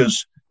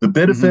 because the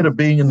benefit of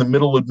being in the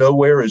middle of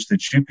nowhere is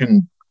that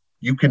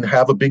you can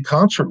have a big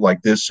concert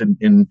like this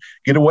and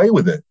get away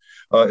with it,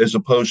 as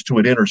opposed to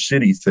an inner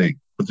city thing.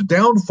 But the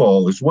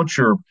downfall is once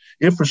your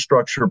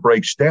infrastructure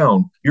breaks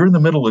down, you're in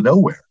the middle of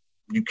nowhere.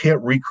 You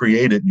can't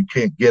recreate it. You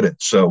can't get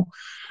it. So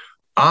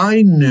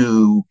I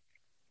knew,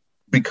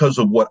 because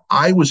of what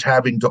I was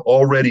having to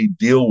already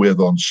deal with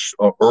on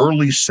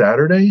early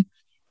Saturday,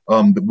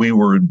 that we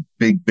were in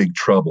big, big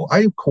trouble.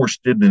 I, of course,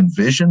 didn't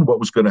envision what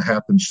was going to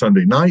happen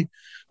Sunday night.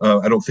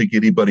 I don't think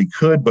anybody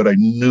could, but I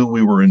knew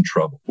we were in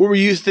trouble. What were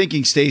you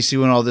thinking, Stacy,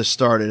 when all this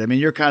started? I mean,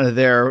 you're kind of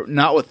there,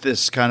 not with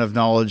this kind of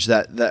knowledge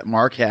that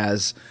Mark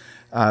has.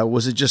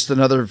 Was it just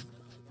another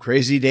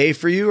crazy day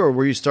for you, or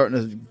were you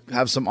starting to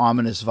have some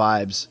ominous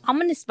vibes?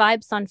 Ominous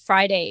vibes on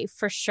Friday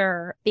for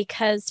sure,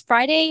 because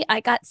Friday I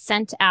got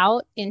sent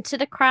out into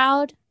the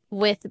crowd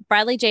with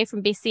Bradley J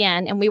from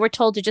BCN, and we were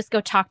told to just go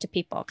talk to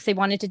people because they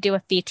wanted to do a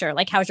feature,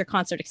 like, how's your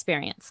concert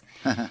experience?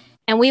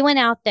 And we went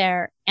out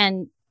there,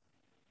 and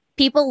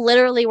people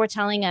literally were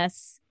telling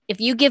us,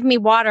 if you give me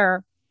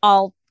water,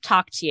 I'll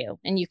talk to you,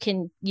 and you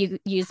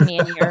use me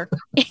in your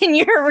in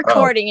your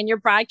recording, in your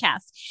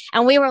broadcast.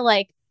 And we were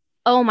like,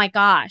 oh my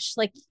gosh,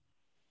 like,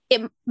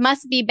 it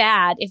must be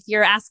bad if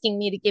you're asking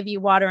me to give you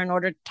water in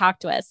order to talk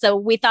to us. So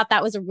we thought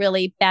that was a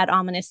really bad,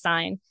 ominous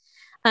sign.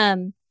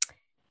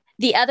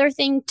 The other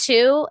thing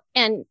too,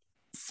 and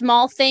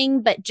small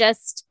thing, but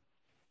just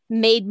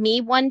made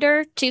me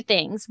wonder two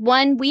things.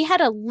 One, we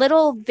had a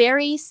little,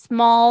 very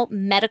small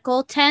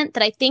medical tent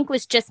that I think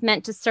was just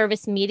meant to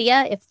service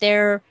media if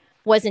there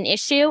was an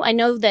issue. I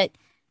know that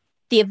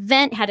the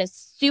event had a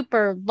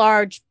super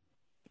large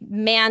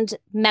manned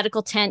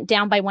medical tent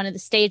down by one of the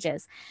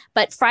stages.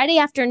 But Friday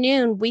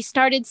afternoon, we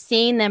started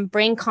seeing them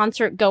bring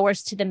concert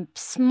goers to the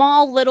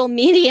small little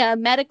media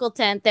medical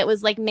tent that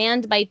was like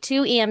manned by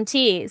 2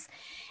 EMTs.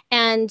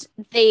 And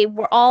they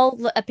were all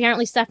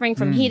apparently suffering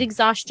from heat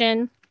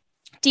exhaustion,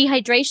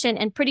 dehydration,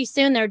 and pretty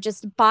soon they're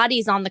just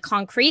bodies on the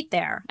concrete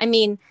there. I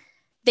mean,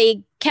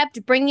 they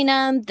kept bringing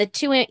them, the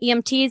 2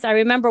 EMTs. I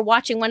remember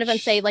watching one of them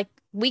say, like,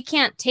 we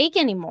can't take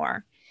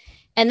anymore.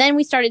 And then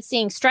we started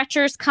seeing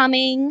stretchers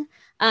coming.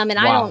 And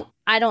wow.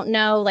 I don't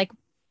know, like,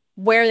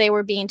 where they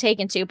were being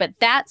taken to. But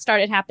that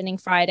started happening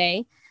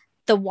Friday.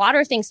 The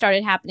water thing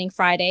started happening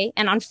Friday.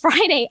 And on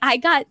Friday, I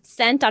got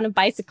sent on a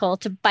bicycle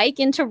to bike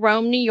into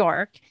Rome, New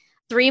York,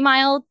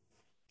 3-mile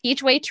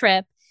each way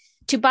trip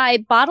to buy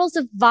bottles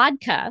of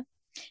vodka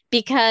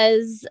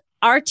because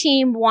our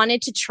team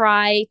wanted to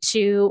try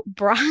to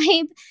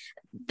bribe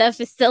the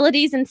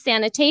facilities and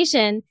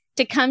sanitation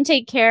to come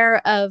take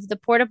care of the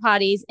porta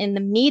potties in the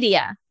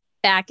media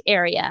back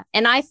area.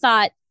 And I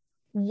thought,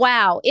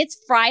 wow, it's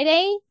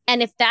Friday.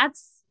 And if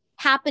that's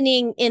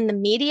happening in the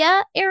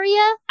media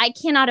area, I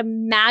cannot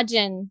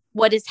imagine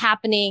what is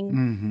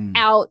happening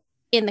out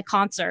in the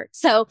concert.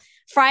 So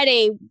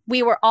Friday,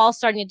 we were all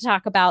starting to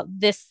talk about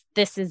this.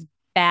 This is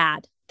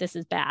bad. This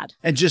is bad.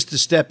 And just to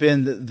step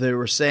in, they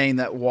were saying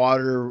that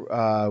water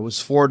was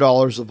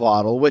 $4 a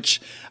bottle,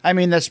 which, I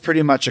mean, that's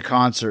pretty much a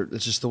concert.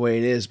 That's just the way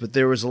it is. But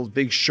there was a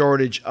big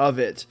shortage of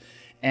it.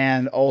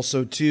 And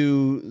also,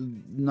 too,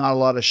 not a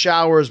lot of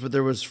showers, but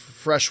there was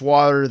fresh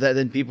water that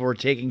then people were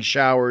taking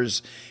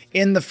showers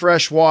in the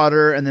fresh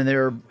water. And then they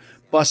were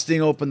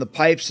busting open the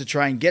pipes to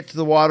try and get to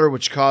the water,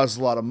 which caused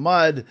a lot of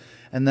mud.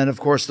 And then, of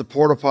course, the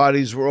porta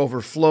potties were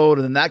overflowed,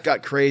 and then that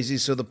got crazy.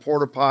 So the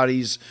porta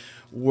potties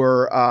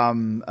were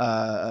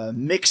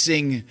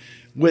mixing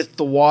with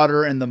the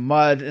water and the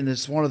mud. And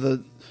it's one of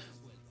the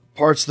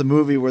parts of the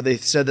movie where they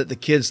said that the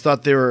kids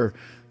thought they were,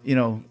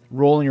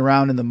 rolling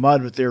around in the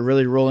mud, but they were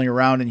really rolling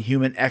around in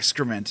human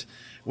excrement,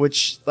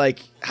 which,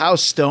 like, how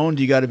stoned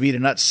you got to be to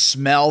not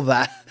smell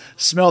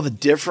the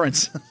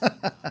difference.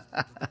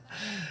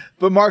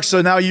 But Mark,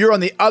 so now you're on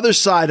the other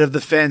side of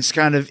the fence,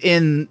 kind of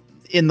in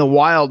the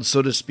wild,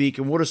 so to speak.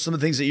 And what are some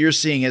of the things that you're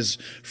seeing as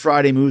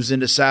Friday moves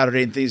into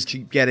Saturday and things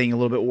keep getting a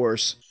little bit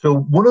worse? So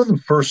one of the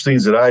first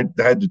things that I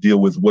had to deal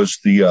with was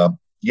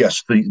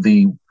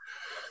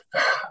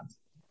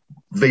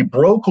they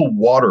broke a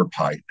water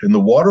pipe, and the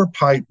water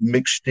pipe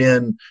mixed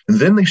in, and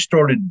then they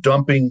started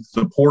dumping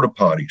the porta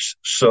potties.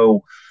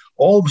 So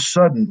all of a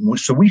sudden,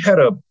 we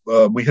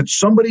had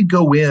somebody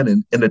go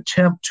in and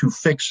attempt to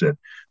fix it.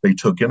 They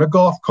took in a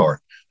golf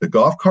cart. The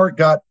golf cart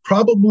got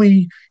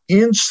probably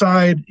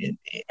inside,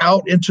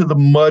 out into the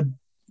mud,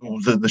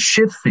 the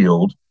shit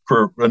field,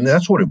 and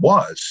that's what it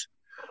was.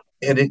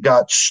 And it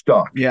got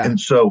stuck. Yeah. And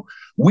so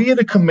we had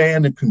a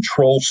command and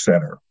control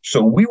center.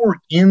 So we were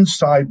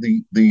inside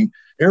the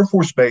Air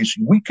Force Base.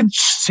 We could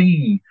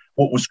see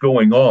what was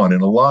going on.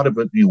 And a lot of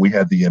it, we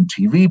had the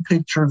MTV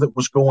picture that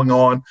was going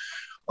on.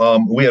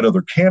 We had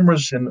other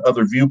cameras and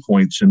other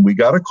viewpoints. And we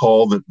got a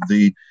call that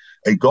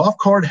a golf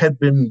cart had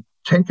been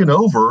taken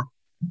over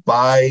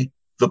by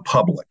the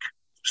public.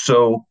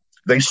 So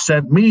they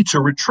sent me to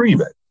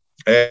retrieve it.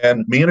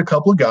 And me and a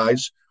couple of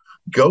guys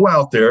go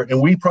out there, and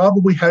we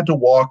probably had to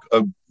walk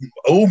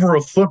over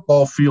a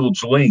football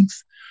field's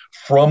length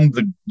from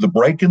the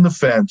break in the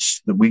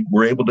fence that we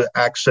were able to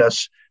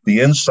access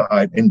the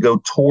inside and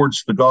go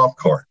towards the golf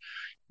cart.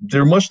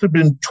 There must have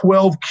been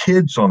 12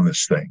 kids on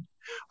this thing.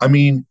 I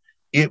mean,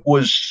 it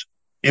was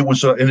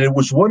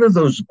one of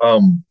those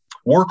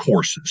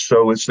workhorses.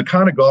 So it's the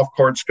kind of golf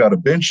cart's got a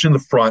bench in the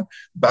front,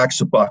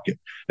 back's a bucket.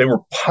 They were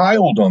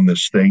piled on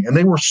this thing, and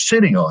they were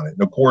sitting on it.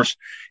 And of course,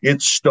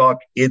 it's stuck.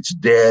 It's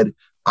dead.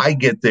 I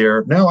get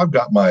there. Now I've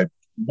got my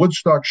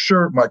Woodstock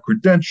shirt, my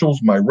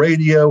credentials, my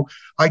radio.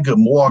 I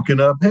come walking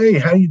up. Hey,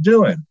 how you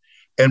doing?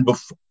 And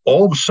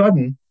all of a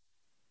sudden,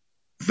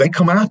 they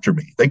come after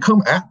me. They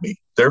come at me.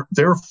 Their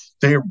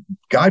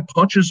guy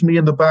punches me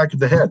in the back of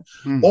the head.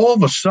 All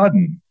of a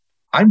sudden,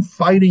 I'm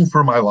fighting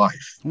for my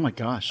life. Oh my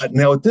gosh.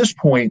 Now at this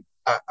point,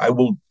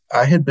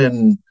 I had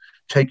been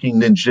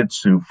taking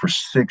ninjutsu for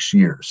 6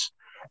 years.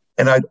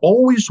 And I'd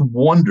always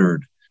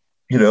wondered,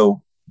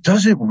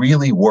 does it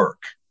really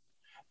work?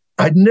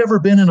 I'd never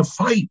been in a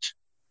fight.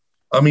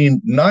 I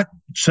mean, not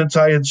since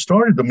I had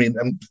started. I mean,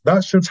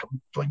 not since,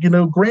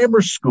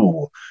 grammar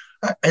school.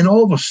 And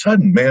all of a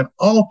sudden, man,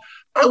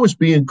 I was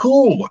being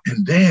cool.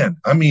 And Dan,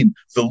 I mean,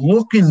 the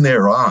look in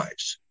their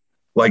eyes,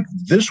 like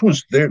this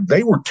was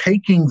they were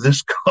taking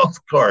this golf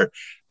cart,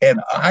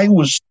 and I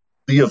was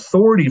the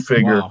authority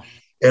figure. Wow.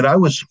 And I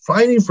was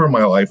fighting for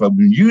my life. I've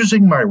been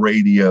using my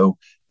radio,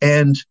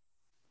 and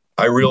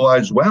I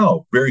realized,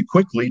 wow, very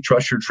quickly,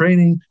 trust your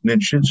training,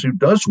 ninjutsu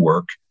does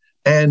work.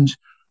 And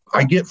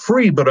I get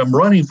free, but I'm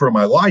running for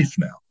my life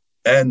now.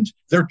 And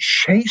they're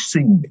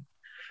chasing me.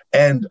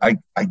 And I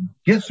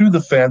get through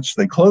the fence.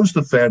 They close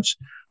the fence.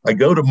 I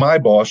go to my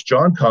boss,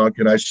 John Conk,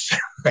 and I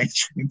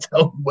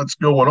tell him what's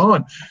going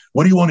on.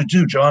 What do you want to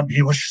do, John? Do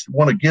you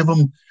want to give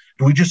him,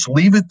 do we just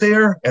leave it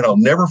there? And I'll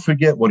never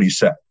forget what he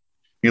said.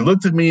 He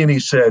looked at me and he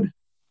said,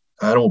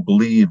 I don't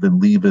believe in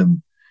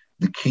leaving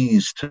the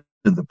keys to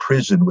the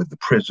prison with the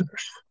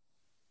prisoners.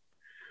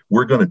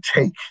 We're going to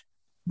take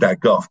that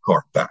golf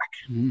cart back.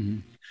 Mm-hmm.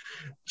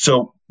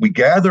 So we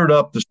gathered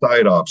up the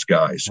side ops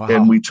guys. Wow.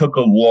 And we took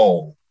a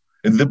lull.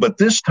 But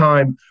this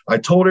time I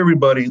told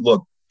everybody,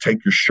 look,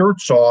 take your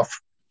shirts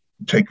off,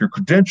 take your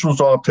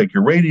credentials off, take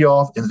your radio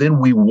off. And then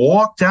we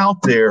walked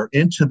out there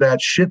into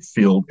that shit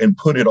field and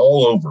put it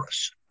all over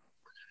us.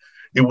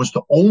 It was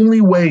the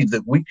only way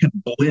that we could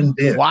blend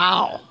in.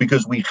 Wow.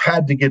 Because we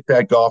had to get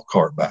that golf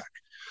cart back.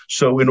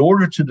 So in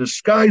order to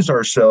disguise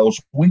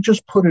ourselves, we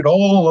just put it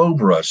all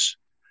over us.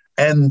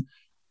 And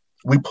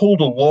we pulled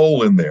a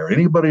lull in there.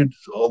 A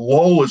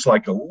lull is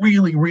like a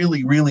really,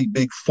 really, really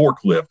big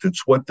forklift.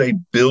 It's what they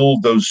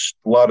build a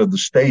lot of the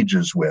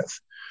stages with.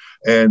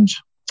 And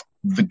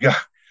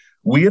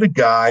we had a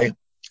guy,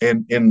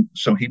 and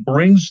so he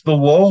brings the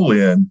lull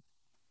in,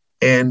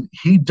 and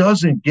he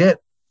doesn't get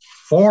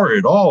far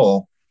at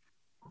all,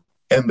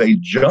 and they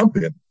jump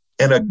in.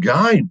 And a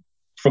guy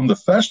from the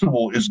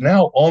festival is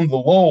now on the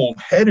lull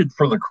headed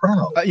for the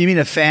crowd. You mean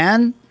a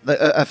fan?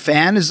 A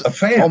fan is a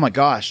fan. Oh my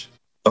gosh.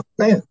 A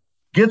fan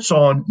gets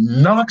on,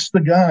 knocks the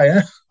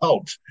guy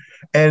out,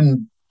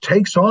 and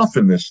takes off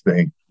in this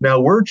thing. Now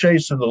we're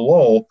chasing the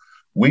lull.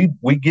 We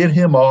get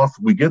him off.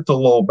 We get the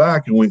lull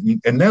back,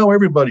 and now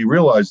everybody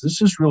realizes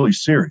this is really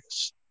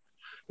serious.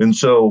 And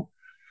so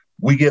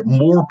we get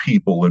more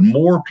people, and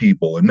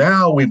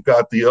now we've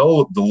got the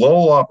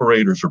lull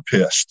operators are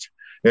pissed,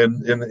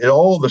 and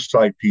all the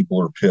site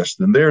people are pissed,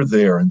 and they're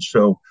there. And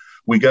so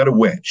we got a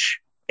winch,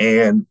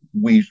 and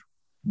we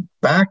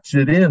backed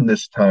it in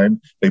this time.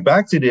 They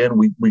backed it in.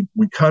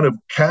 We kind of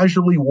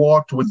casually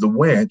walked with the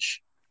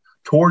winch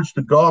towards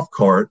the golf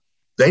cart.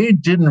 They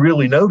didn't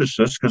really notice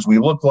us because we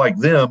looked like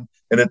them.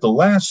 And at the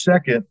last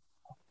second,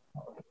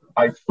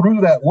 I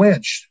threw that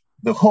winch,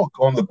 the hook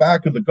on the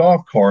back of the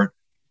golf cart,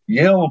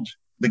 yelled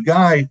the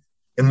guy,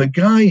 and the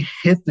guy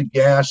hit the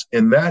gas,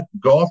 and that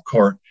golf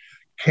cart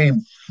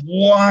came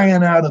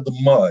flying out of the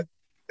mud,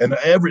 and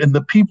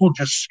the people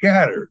just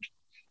scattered.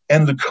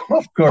 And the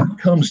golf cart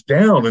comes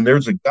down, and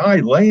there's a guy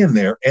laying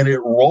there, and it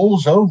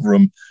rolls over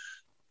him.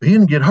 He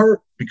didn't get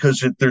hurt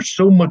because there's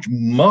so much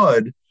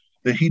mud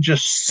that he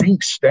just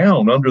sinks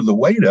down under the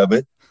weight of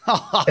it.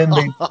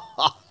 And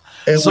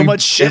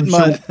much shit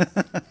mud.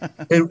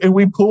 And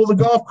we pull the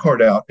golf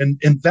cart out, and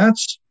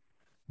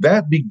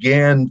that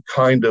began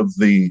kind of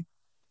the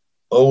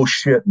oh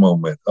shit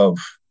moment of,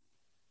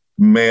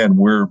 man,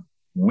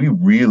 we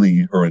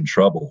really are in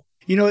trouble.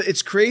 You know,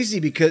 it's crazy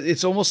because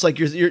it's almost like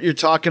you're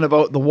talking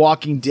about The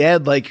Walking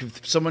Dead. Like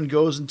if someone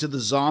goes into the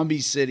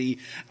zombie city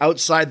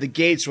outside the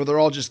gates where they're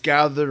all just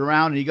gathered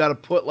around, and you got to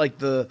put like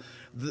the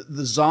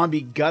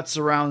zombie guts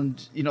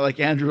around, you know, like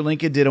Andrew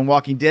Lincoln did in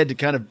Walking Dead to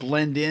kind of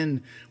blend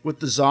in with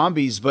the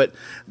zombies. But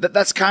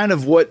that's kind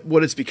of what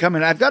it's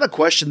becoming. I've got a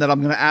question that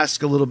I'm going to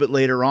ask a little bit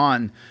later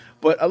on.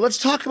 But let's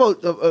talk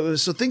about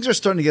so things are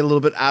starting to get a little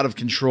bit out of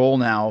control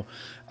now.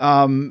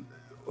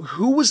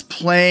 Who was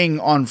playing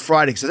on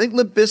Friday? Because I think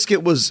Limp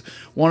Bizkit was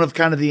one of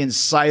kind of the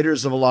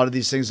insiders of a lot of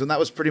these things, and that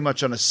was pretty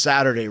much on a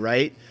Saturday,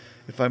 right?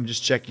 If I'm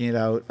just checking it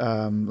out,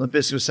 Limp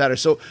Bizkit was Saturday.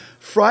 So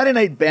Friday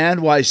night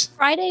band-wise,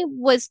 Friday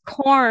was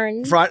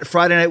Korn.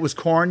 Friday night was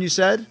Korn, you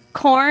said?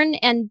 Korn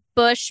and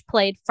Bush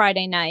played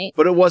Friday night,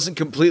 but it wasn't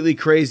completely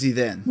crazy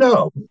then.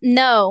 No,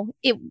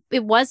 it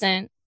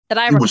wasn't that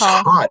I recall. It was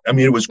hot. I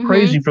mean, it was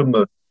crazy from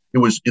the. It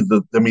was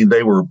the. I mean,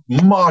 they were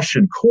Mosh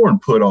and Korn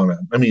put on it.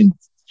 I mean,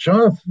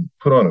 Jonathan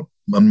put on an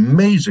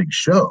amazing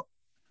show.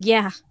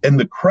 Yeah. And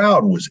the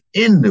crowd was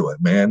into it,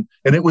 man.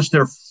 And it was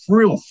their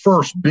real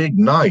first big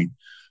night.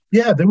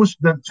 Yeah, there was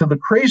so the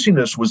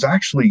craziness was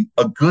actually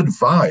a good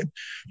vibe.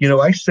 You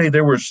know, I say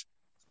there was,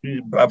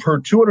 I've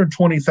heard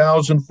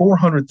 220,000,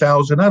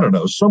 400,000, I don't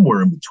know,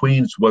 somewhere in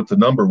between is what the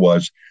number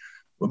was.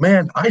 But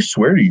man, I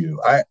swear to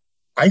you,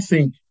 I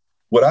think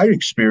what I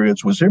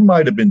experienced was there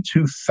might have been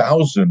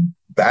 2,000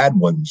 bad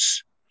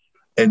ones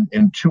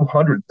and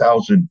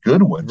 200,000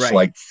 good ones. Right.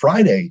 Like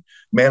Friday,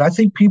 man, I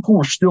think people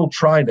were still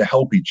trying to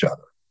help each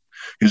other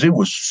because it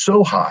was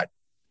so hot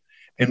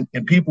and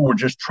people were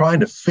just trying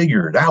to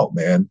figure it out,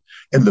 man.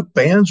 And the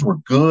bands were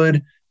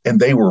good and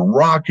they were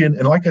rocking.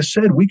 And like I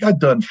said, we got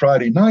done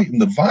Friday night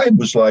and the vibe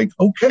was like,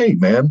 okay,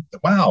 man,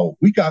 wow,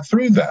 we got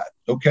through that.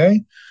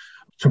 Okay.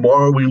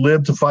 Tomorrow we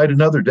live to fight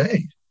another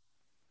day.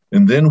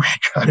 And then we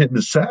got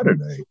into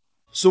Saturday.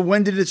 So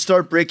when did it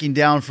start breaking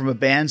down from a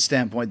band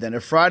standpoint then?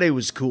 If Friday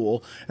was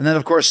cool, and then,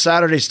 of course,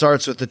 Saturday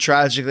starts with the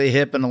Tragically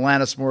Hip and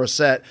Alanis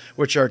Morissette,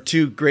 which are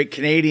two great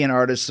Canadian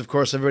artists. Of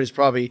course, everybody's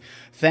probably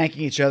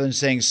thanking each other and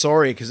saying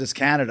sorry because it's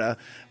Canada.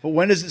 But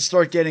when does it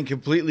start getting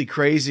completely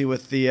crazy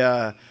with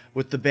the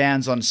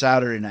bands on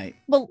Saturday night?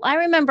 Well, I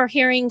remember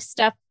hearing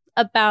stuff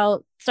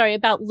about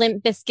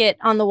Limp Bizkit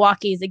on the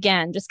walkies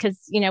again, just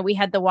because, you know, we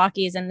had the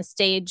walkies and the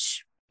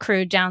stage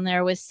crew down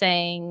there was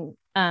saying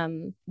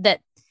that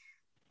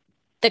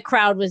the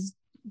crowd was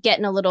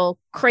getting a little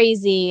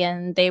crazy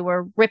and they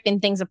were ripping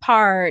things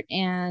apart,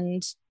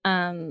 and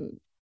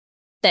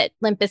that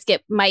Limp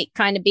Bizkit might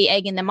kind of be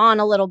egging them on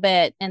a little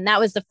bit. And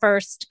that was the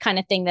first kind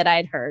of thing that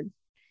I'd heard.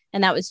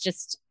 And that was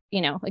just, you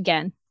know,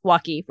 again,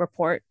 walkie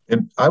report.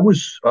 And I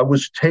was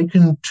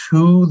taken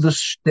to the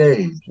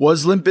stage.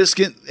 Was Limp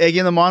Bizkit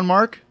egging them on,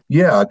 Mark?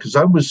 Yeah, because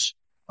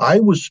I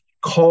was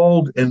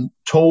called and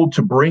told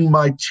to bring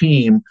my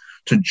team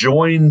to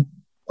join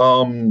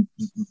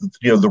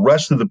the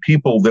rest of the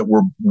people that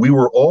we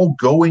were all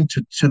going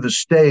to the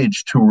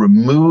stage to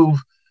remove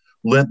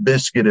Limp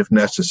Bizkit if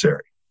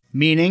necessary.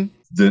 Meaning?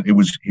 that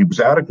he was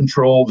out of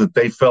control, that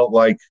they felt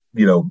like,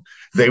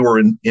 they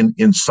were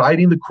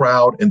inciting the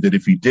crowd, and that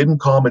if he didn't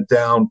calm it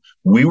down,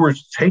 we were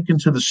taken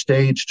to the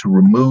stage to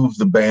remove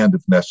the band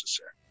if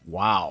necessary.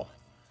 Wow.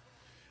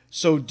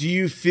 So do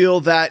you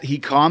feel that he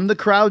calmed the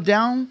crowd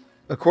down?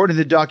 According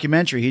to the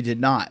documentary, he did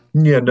not.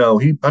 Yeah, no,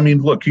 he's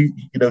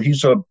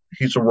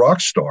a rock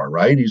star,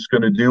 right? He's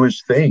going to do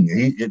his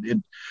thing.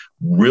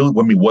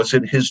 Was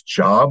it his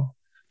job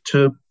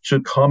to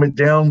calm it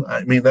down?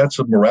 I mean, that's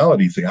a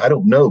morality thing. I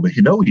don't know, but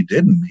he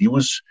didn't. He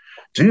was,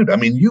 dude. I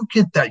mean, you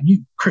get that,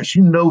 Chris.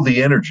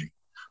 The energy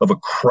of a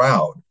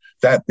crowd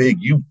that big.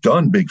 You've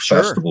done big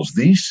festivals.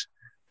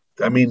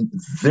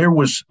 There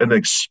was an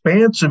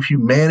expanse of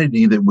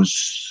humanity that was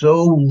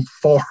so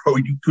far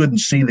you couldn't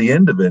see the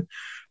end of it.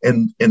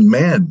 And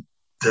man,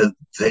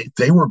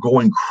 they were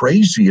going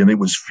crazy, and it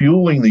was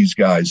fueling these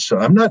guys. So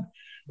I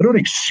don't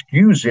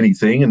excuse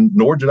anything, and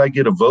nor did I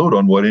get a vote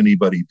on what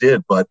anybody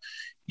did, but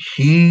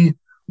he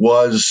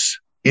was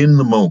in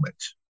the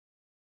moment.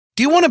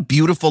 Do you want a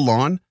beautiful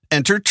lawn?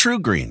 Enter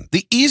TruGreen,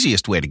 the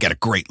easiest way to get a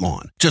great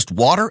lawn. Just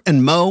water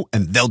and mow,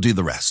 and they'll do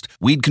the rest.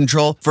 Weed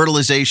control,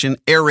 fertilization,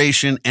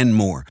 aeration, and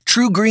more.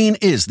 TruGreen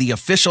is the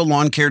official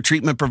lawn care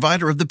treatment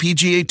provider of the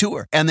PGA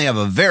Tour, and they have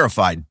a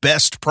verified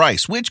best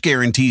price, which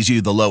guarantees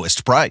you the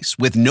lowest price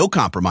with no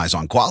compromise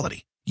on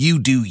quality. You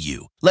do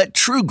you. Let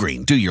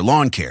TruGreen do your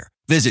lawn care.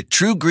 Visit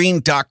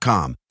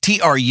TruGreen.com,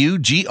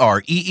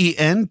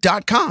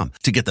 TruGreen.com,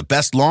 to get the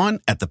best lawn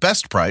at the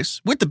best price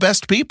with the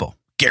best people.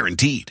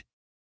 Guaranteed.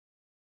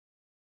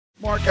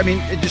 Mark,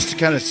 just to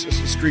kind of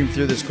scream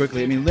through this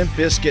quickly, Limp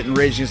Bizkit and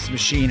Rage Against the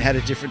Machine had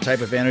a different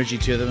type of energy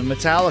to them. And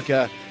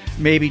Metallica,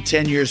 maybe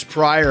 10 years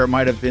prior,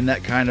 might have been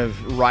that kind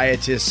of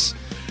riotous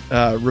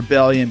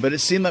rebellion. But it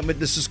seemed like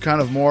this is kind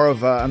of more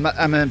of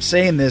I'm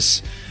saying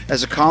this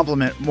as a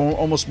compliment,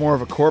 almost more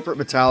of a corporate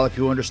Metallica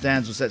who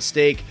understands what's at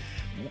stake.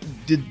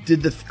 Did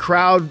the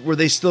crowd, were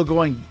they still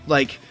going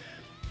like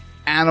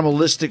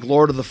animalistic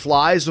Lord of the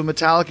Flies when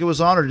Metallica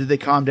was on, or did they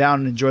calm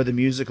down and enjoy the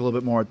music a little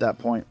bit more at that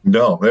point?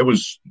 No, it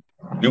was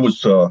I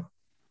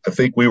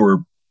think we were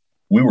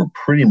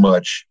pretty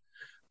much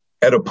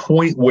at a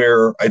point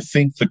where I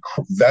think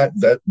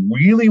that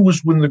really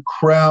was when the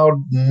crowd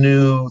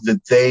knew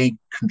that they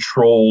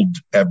controlled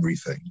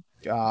everything.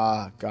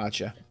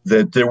 Gotcha.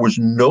 That there was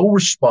no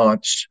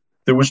response,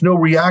 there was no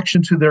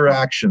reaction to their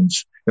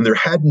actions, and there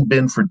hadn't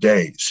been for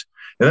days.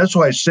 And that's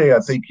why I say, I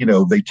think,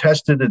 they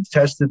tested, and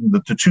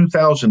the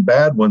 2,000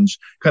 bad ones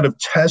kind of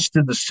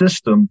tested the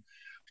system.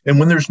 And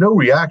when there's no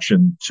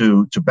reaction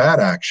to bad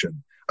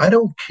action, I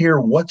don't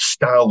care what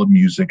style of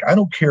music, I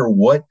don't care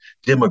what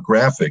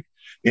demographic,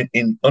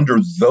 under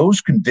those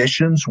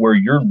conditions where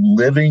you're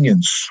living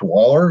in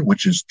squalor,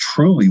 which is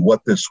truly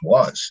what this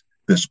was,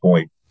 this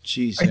point,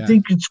 Jeez, I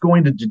think it's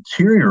going to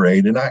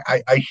deteriorate. And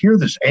I hear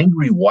this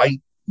angry white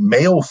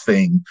male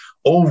thing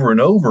over and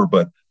over,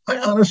 but I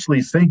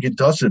honestly think it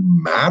doesn't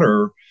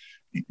matter.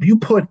 You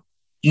put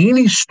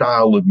any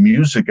style of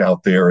music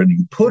out there and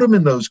you put them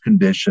in those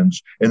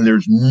conditions, and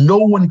there's no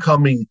one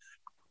coming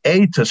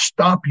to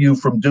stop you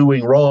from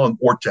doing wrong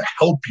or to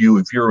help you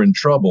if you're in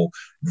trouble.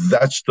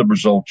 That's the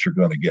result you're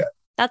going to get.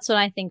 That's what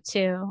I think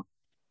too.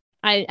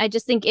 I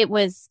just think it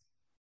was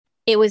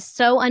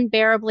so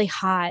unbearably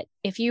hot.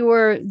 If you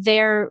were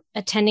there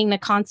attending the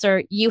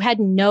concert, you had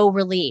no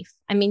relief.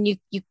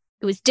 It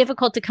was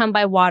difficult to come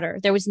by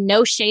water. There was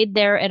no shade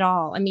there at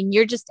all.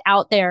 You're just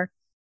out there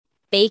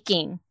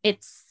baking. I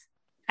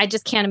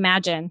just can't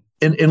imagine.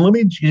 And let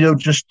me,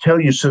 just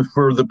tell you, so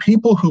for the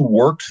people who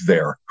worked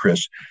there,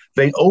 Chris,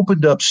 they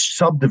opened up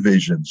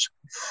subdivisions,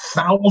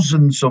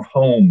 thousands of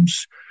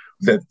homes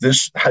that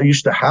this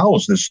used to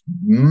house this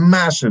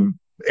massive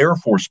Air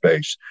Force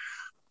base.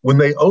 When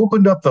they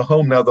opened up the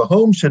home, now the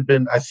homes had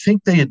been, I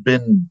think they had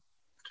been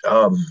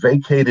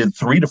vacated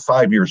 3 to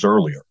 5 years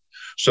earlier.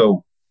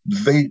 So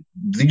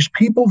these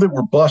people that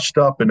were bussed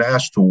up and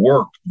asked to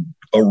work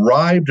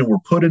arrived and were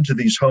put into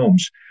these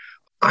homes.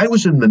 I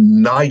was in the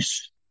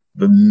nice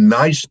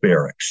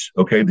barracks,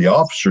 okay, the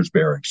officers'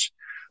 barracks,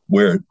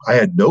 where I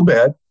had no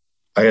bed,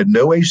 I had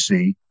no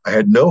AC, I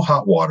had no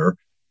hot water,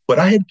 but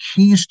I had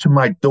keys to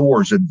my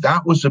doors, and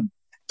that was a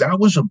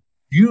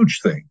huge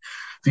thing.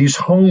 These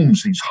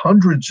homes, these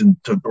hundreds or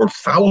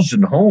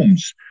 1,000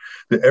 homes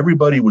that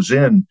everybody was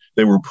in,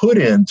 they were put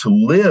in to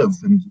live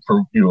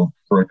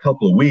for a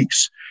couple of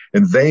weeks,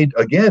 and they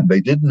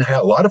didn't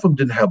have, a lot of them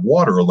didn't have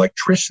water,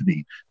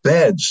 electricity,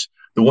 beds.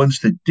 The ones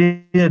that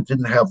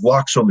didn't have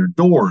locks on their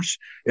doors.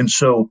 And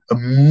so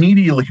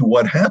immediately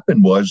what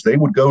happened was they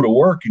would go to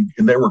work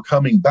and they were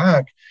coming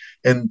back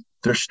and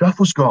their stuff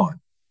was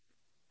gone.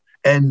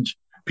 And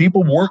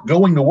people weren't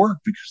going to work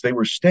because they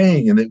were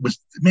staying. And it was,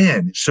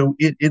 so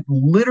it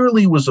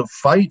literally was a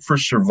fight for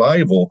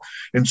survival.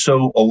 And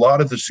so a lot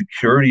of the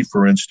security,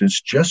 for instance,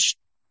 just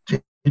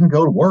didn't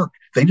go to work.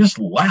 They just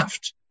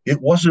left.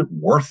 It wasn't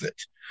worth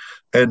it.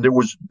 And there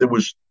was,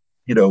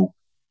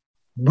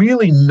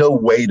 really no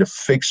way to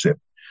fix it.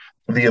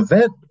 The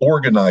event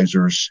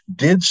organizers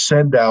did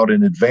send out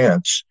in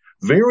advance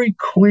very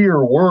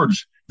clear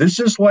words. This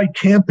is like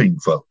camping,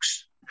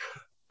 folks.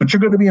 but you're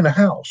going to be in a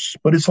house.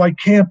 But it's like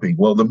camping.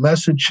 Well, the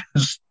message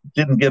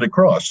didn't get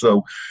across.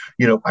 So,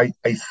 I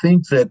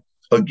think that,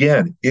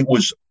 again, it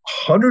was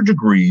 100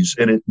 degrees,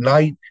 and at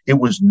night it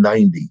was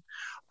 90.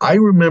 I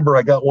remember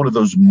I got one of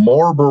those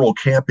Marlboro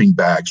camping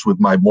bags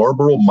with my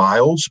Marlboro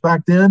Miles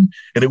back then,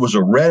 and it was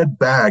a red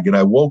bag. And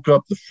I woke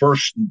up the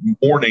first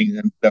morning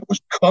and that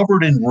was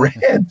covered in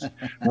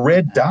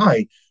red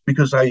dye,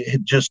 because I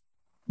had just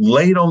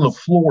laid on the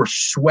floor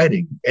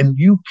sweating. And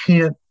you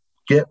can't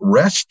get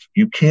rest.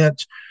 You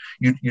can't.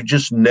 You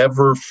just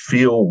never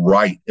feel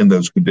right in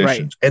those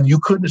conditions. Right. And you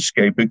couldn't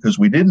escape it because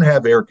we didn't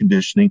have air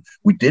conditioning.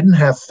 We didn't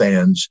have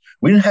fans.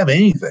 We didn't have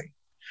anything.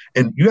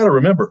 And you got to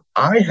remember,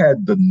 I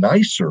had the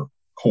nicer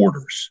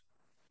quarters.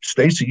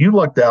 Stacey, you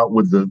lucked out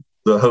with the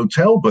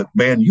hotel, but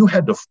man, you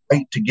had to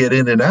fight to get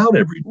in and out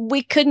every day.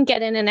 We couldn't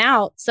get in and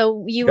out.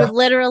 So you were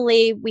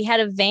literally, we had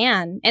a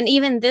van. And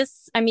even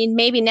this, I mean,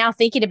 maybe now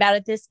thinking about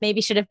it, this maybe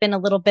should have been a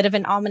little bit of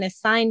an ominous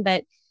sign,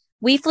 but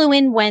we flew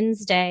in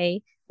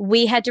Wednesday.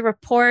 We had to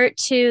report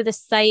to the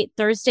site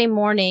Thursday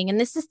morning. And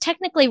this is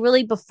technically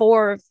really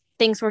before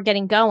things were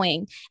getting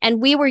going.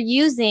 And we were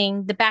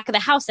using the back of the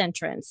house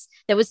entrance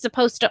that was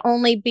supposed to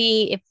only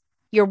be, if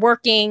you're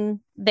working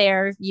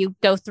there, you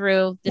go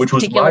through this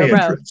particular road,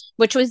 entrance.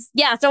 Which was,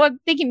 so I'm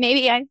thinking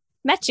maybe I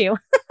met you.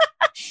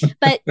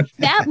 But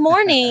that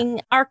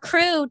morning, our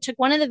crew took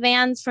one of the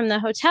vans from the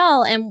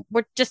hotel and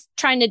we're just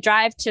trying to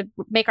drive to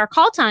make our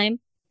call time.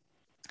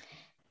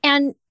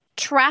 And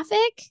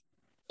traffic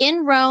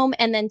in Rome,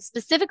 and then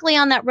specifically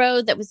on that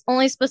road that was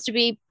only supposed to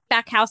be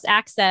back house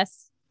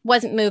access,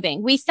 wasn't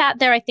moving. We sat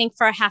there, I think,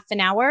 for a half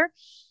an hour,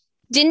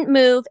 didn't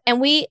move,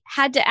 and we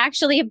had to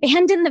actually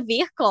abandon the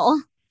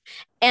vehicle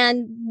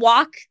and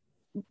walk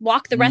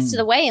the rest of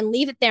the way and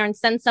leave it there and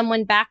send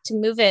someone back to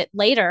move it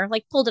later,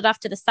 like pulled it off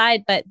to the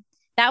side. But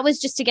that was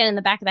just to get in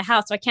the back of the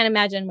house. So I can't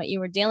imagine what you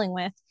were dealing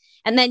with.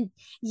 And then,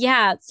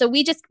 so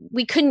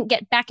we couldn't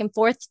get back and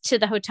forth to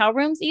the hotel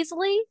rooms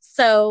easily.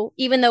 So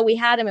even though we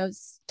had them, it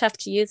was tough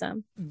to use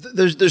them.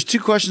 There's two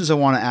questions I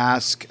want to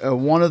ask.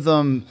 One of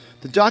them,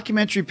 the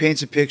documentary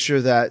paints a picture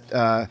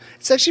that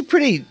it's actually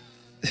pretty.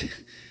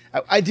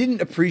 I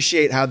didn't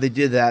appreciate how they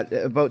did that,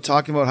 about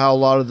talking about how a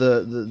lot of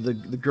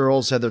the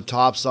girls had their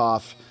tops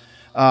off.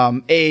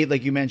 A,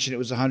 like you mentioned, it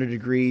was 100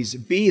 degrees.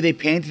 B, they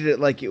painted it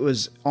like it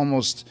was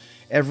almost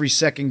every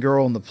second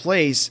girl in the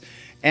place,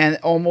 and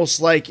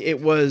almost like it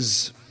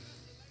was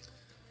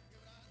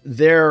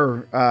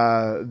their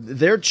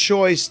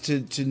choice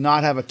to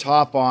not have a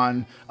top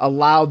on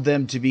allowed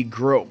them to be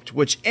groped,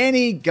 which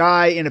any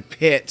guy in a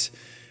pit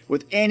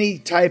with any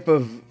type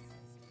of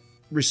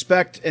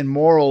respect and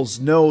morals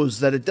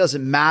knows that it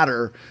doesn't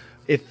matter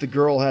if the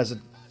girl has a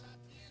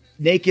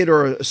naked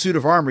or a suit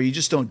of armor. You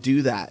just don't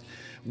do that.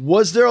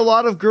 Was there a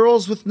lot of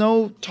girls with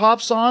no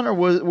tops on, or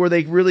were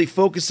they really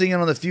focusing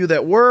in on the few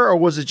that were, or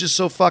was it just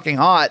so fucking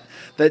hot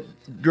that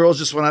girls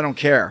just went, I don't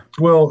care?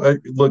 Well,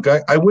 look,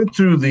 I went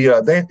through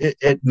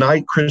at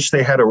night, Chris,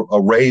 they had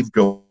a rave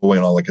going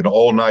on, like an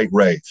all-night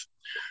rave.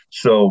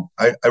 So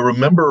I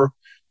remember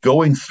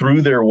going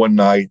through there one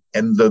night,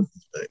 and the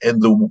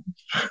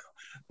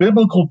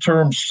biblical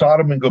term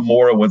Sodom and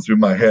Gomorrah went through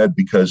my head,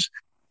 because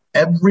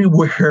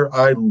everywhere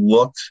I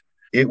looked,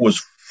 it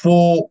was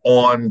full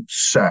on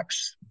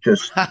sex,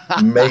 just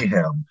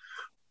mayhem.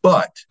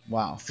 But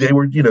wow, they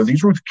were,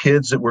 these were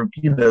kids that were,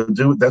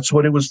 that's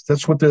what it was.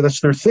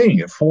 That's their thing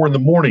at 4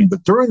 a.m.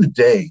 But during the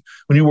day,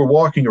 when you were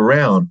walking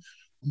around,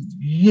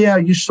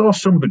 you saw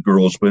some of the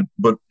girls, but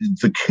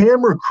the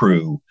camera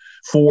crew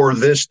for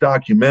this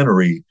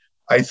documentary,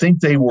 I think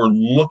they were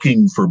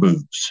looking for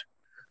boobs,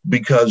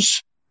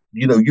 because,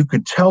 you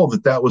could tell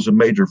that was a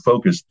major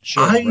focus.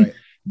 Sure, I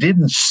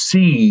didn't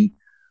see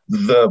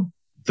the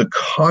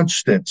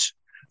constant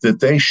that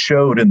they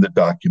showed in the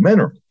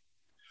documentary.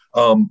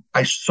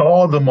 I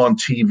saw them on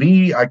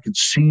TV. I could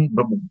see,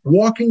 but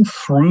walking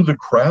through the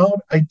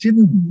crowd, I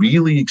didn't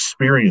really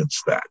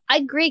experience that. I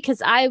agree,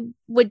 because I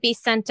would be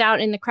sent out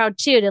in the crowd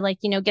too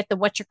to get the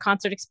what's your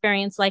concert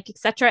experience like,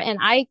 etc. And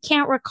I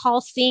can't recall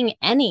seeing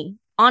any.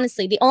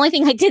 Honestly, the only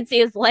thing I did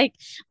see is like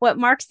what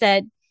Mark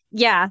said.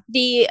 Yeah,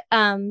 the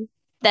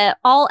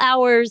all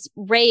hours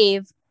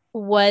rave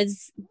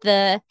was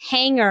the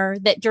hangar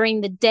that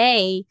during the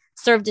day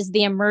served as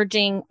the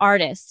emerging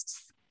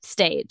artists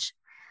stage.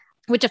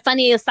 Which, a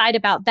funny aside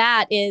about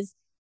that is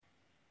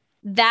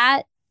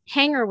that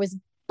hangar was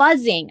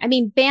buzzing. I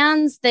mean,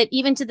 bands that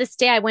even to this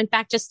day, I went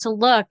back just to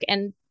look,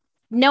 and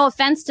no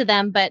offense to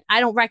them, but I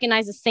don't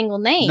recognize a single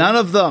name. None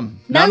of them.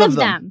 None of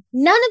them.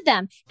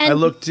 And I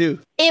looked too.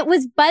 It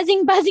was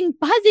buzzing,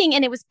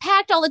 and it was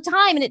packed all the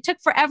time. And it took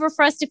forever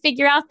for us to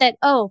figure out that,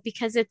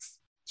 because it's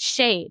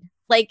shade.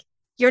 Like,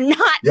 you're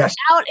not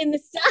out in the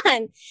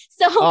sun.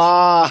 So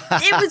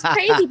it was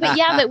crazy.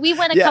 But we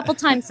went a couple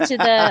times to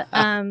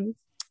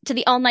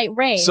the all-night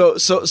rave.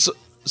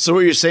 So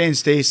what you're saying,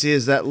 Stacey,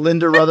 is that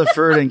Linda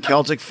Rutherford and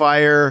Celtic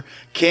Fire,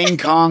 King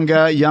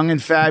Conga, Young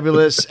and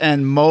Fabulous,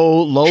 and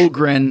Mo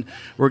Logren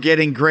were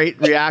getting great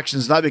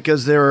reactions, not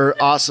because they were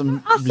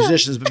awesome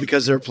musicians, but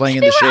because they were playing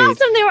in the shade.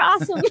 They were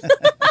awesome.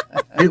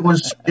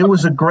 it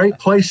was a great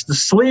place to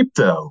sleep,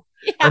 though.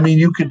 Yeah. I mean,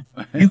 you could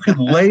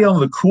lay on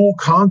the cool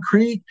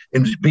concrete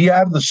and just be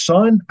out of the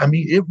sun. I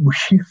mean,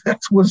 that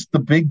was the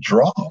big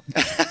draw.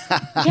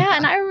 Yeah,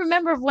 and I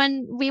remember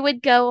when we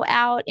would go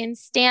out and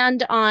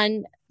stand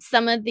on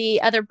some of the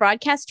other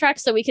broadcast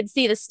tracks so we could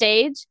see the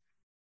stage.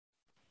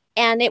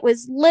 And it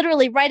was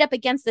literally right up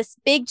against this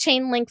big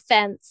chain link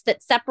fence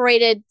that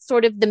separated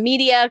sort of the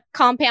media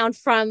compound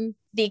from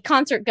the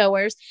concert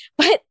goers.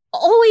 But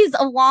always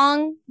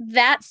along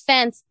that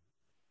fence,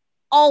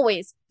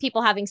 always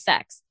people having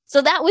sex.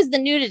 So that was the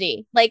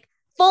nudity, like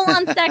full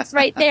on sex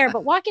right there.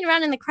 But walking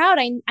around in the crowd,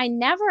 I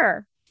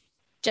never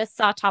just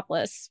saw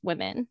topless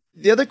women.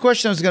 The other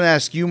question I was going to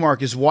ask you,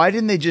 Mark, is why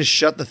didn't they just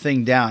shut the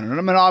thing down? And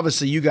I mean,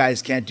 obviously you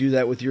guys can't do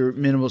that with your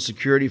minimal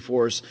security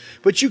force,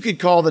 but you could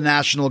call the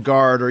National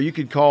Guard or you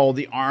could call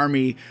the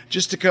Army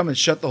just to come and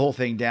shut the whole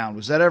thing down.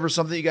 Was that ever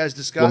something you guys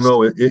discussed?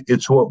 Well, no,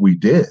 it's what we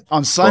did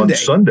on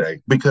Sunday,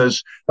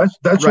 because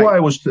that's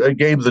right. why I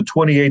gave the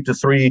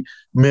 28-3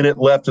 minute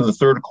left in the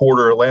third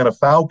quarter Atlanta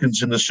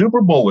Falcons in the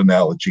Super Bowl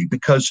analogy,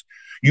 because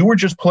you were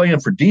just playing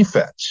for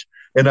defense.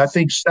 And I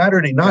think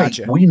Saturday night,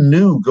 Gotcha. we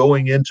knew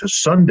going into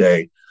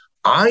Sunday,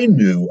 I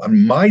knew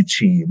on my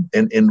team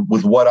and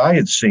with what I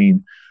had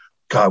seen,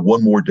 God,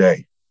 one more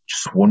day,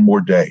 just one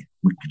more day.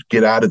 We could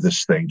get out of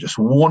this thing. Just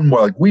one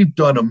more. Like, we've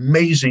done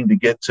amazing to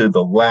get to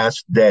the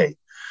last day.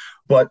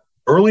 But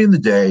early in the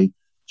day,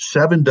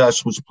 Seven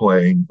Dust was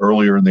playing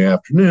earlier in the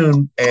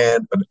afternoon,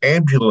 and an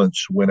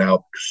ambulance went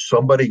out.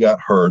 Somebody got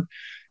hurt,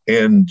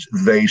 and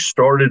they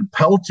started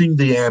pelting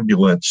the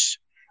ambulance,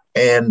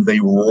 and they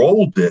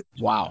rolled it.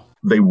 Wow.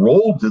 They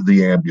rolled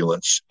the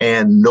ambulance,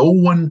 and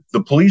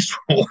the police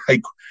were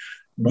like,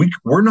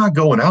 we're not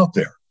going out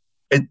there.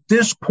 At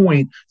this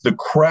point, the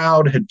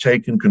crowd had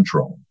taken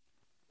control,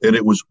 and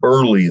it was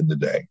early in the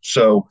day.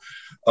 So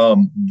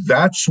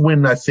that's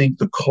when I think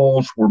the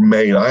calls were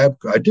made. I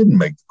didn't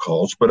make the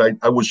calls, but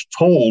I was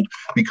told,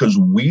 because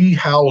we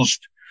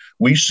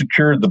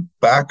secured the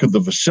back of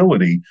the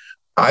facility.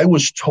 I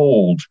was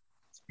told,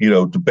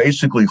 to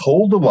basically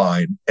hold the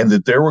line, and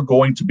that there were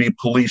going to be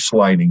police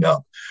lining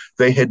up.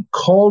 They had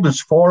called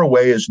as far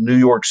away as New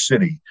York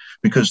City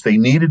because they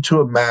needed to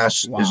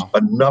amass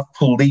enough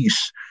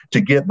police to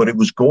get, but it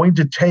was going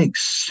to take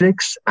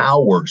 6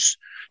 hours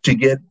to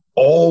get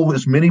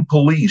as many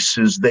police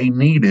as they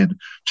needed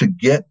to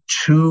get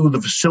to the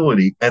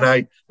facility.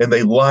 And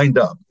they lined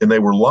up, and they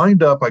were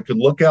lined up. I could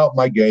look out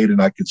my gate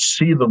and I could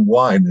see them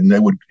lined, and they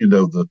would,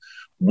 the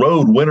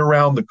road went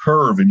around the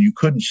curve and you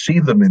couldn't see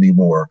them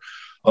anymore.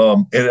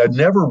 And I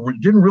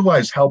didn't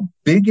realize how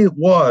big it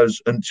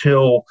was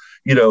until,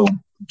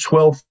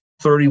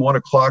 12:30, 1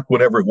 o'clock,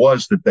 whatever it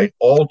was, that they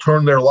all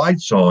turned their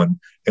lights on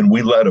and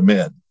we let them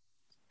in.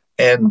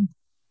 And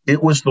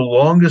it was the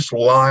longest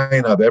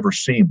line I've ever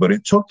seen, but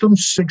it took them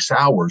 6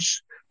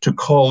 hours to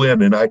call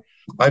in. And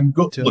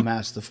to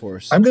amass the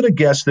force. I'm going to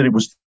guess that it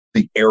was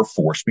the Air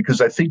Force,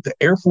 because I think the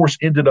Air Force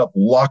ended up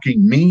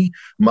locking me,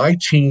 my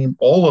team,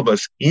 all of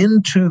us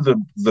into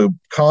the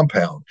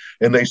compound.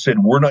 And they said,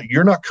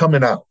 you're not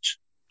coming out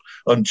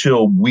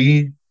until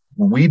we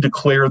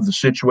declare the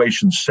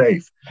situation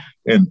safe.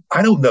 And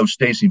I don't know,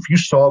 Stacey, if you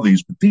saw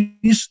these, but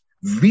these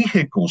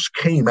vehicles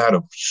came out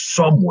of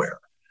somewhere.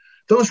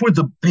 Those were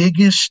the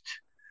biggest.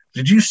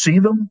 Did you see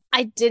them?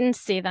 I didn't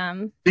see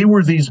them. They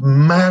were these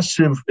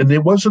massive, and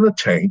it wasn't a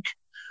tank,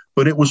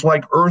 but it was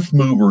like earth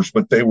movers,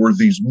 but they were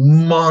these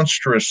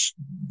monstrous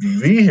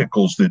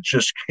vehicles that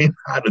just came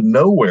out of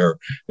nowhere.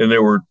 And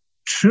there were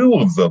two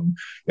of them,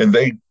 and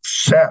they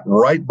sat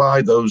right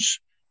by those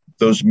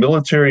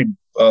military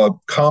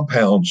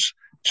compounds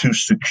to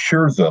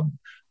secure them,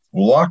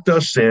 locked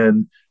us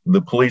in.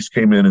 The police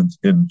came in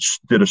and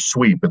did a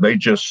sweep, and they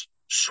just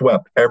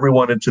swept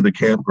everyone into the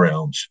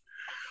campgrounds.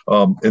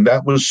 And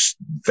that was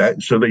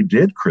that. So they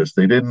did, Chris.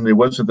 It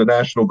wasn't the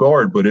National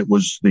Guard, but it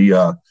was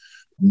the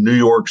New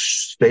York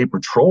State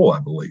Patrol, I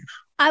believe.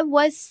 I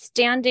was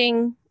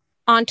standing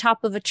on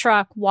top of a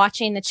truck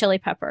watching the Chili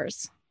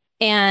Peppers,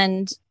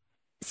 and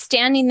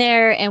standing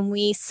there, and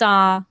we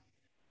saw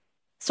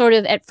sort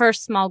of at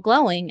first small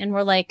glowing, and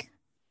we're like,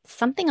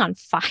 something on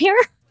fire?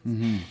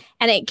 Mm-hmm.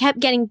 And it kept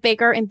getting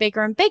bigger and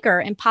bigger and bigger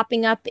and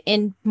popping up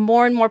in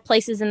more and more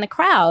places in the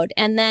crowd.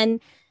 And then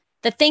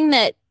the thing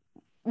that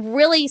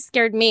really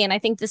scared me, and I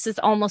think this is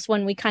almost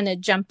when we kind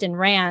of jumped and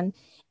ran,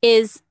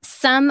 is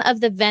some of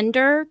the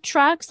vendor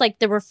trucks, like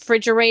the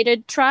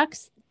refrigerated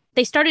trucks,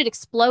 they started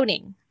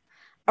exploding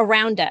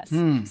around us.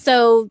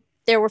 So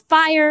there were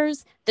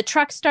fires, the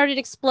trucks started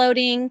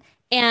exploding,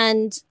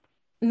 and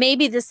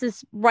maybe this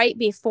is right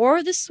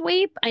before the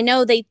sweep. I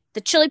know the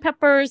Chili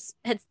Peppers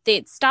had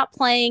stopped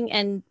playing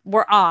and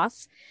were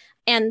off,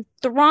 and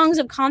throngs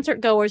of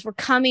concert goers were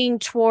coming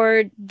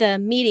toward the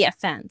media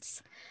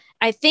fence.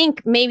 I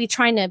think maybe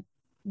trying to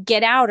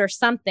get out or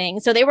something.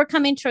 So they were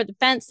coming toward the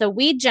fence. So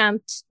we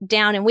jumped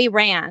down and we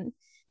ran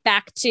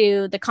back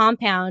to the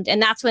compound.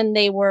 And that's when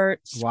they were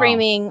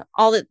screaming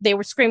they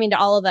were screaming to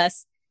all of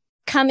us,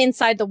 come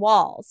inside the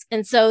walls.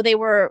 And so they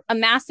were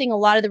amassing a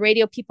lot of the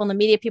radio people and the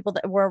media people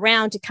that were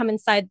around to come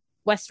inside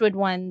Westwood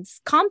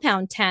One's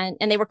compound tent,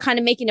 and they were kind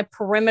of making a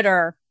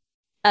perimeter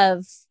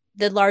of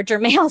the larger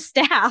male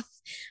staff,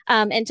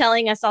 and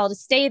telling us all to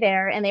stay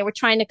there. And they were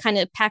trying to kind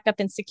of pack up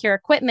and secure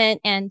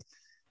equipment, and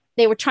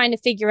they were trying to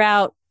figure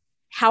out,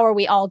 how are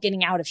we all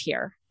getting out of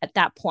here at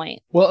that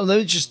point? Well, let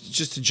me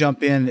just to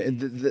jump in.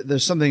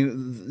 There's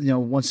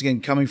something, once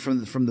again, coming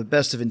from the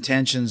best of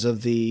intentions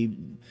of the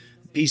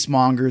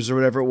peacemongers or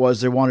whatever it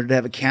was. They wanted to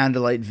have a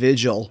candlelight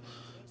vigil.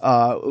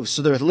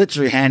 So they're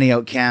literally handing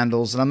out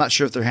candles, and I'm not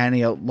sure if they're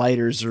handing out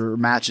lighters or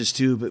matches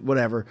too, but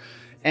whatever.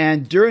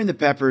 And during the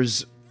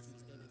Peppers,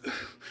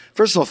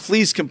 first of all,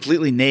 Flea's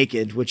completely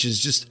naked, which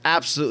is just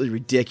absolutely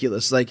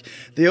ridiculous. Like,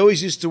 they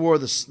always used to wear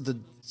the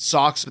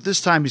socks, but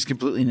this time he's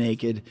completely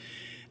naked.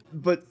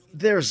 But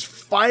there's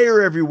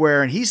fire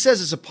everywhere, and he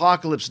says it's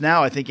apocalypse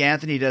now. I think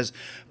Anthony does,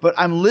 but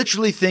I'm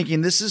literally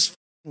thinking this is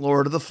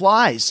Lord of the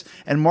Flies.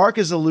 And Mark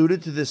has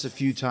alluded to this a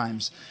few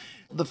times.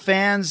 The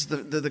fans,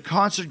 the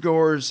concert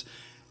goers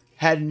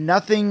had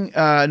nothing,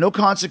 no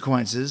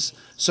consequences.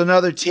 So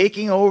now they're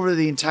taking over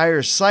the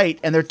entire site,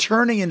 and they're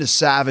turning into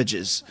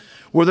savages,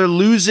 where they're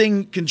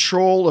losing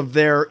control of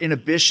their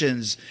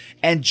inhibitions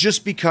and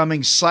just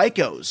becoming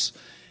psychos.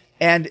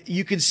 And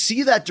you can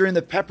see that during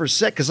the Peppers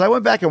set, because I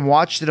went back and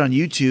watched it on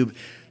YouTube.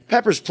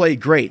 Peppers played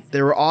great.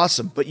 They were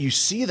awesome. But you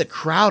see the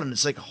crowd, and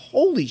it's like,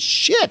 holy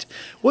shit,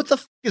 what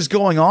the is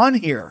going on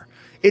here?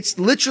 It's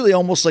literally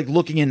almost like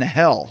looking into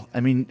hell.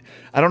 I mean,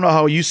 I don't know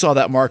how you saw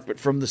that, Mark, but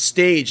from the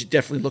stage, it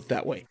definitely looked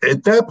that way.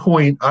 At that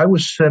point, I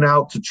was sent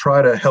out to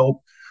try to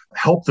help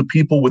the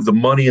people with the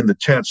money in the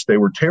tents. They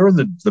were tearing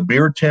the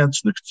beer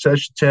tents, the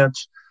concession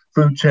tents,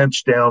 food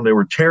tents down. They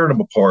were tearing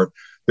them apart.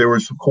 There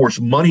was, of course,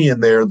 money in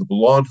there that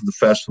belonged to the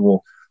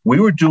festival. We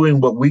were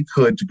doing what we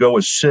could to go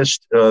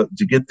assist to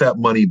get that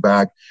money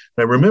back.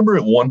 And I remember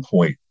at one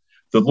point,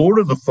 the Lord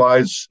of the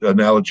Flies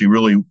analogy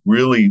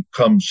really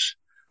comes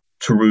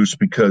to roost,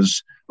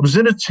 because it was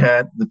in a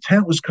tent. The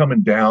tent was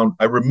coming down.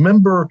 I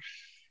remember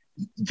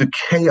the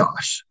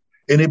chaos.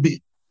 And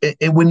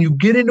when you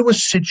get into a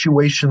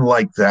situation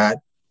like that,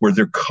 where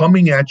they're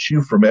coming at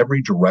you from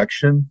every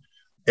direction,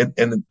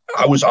 and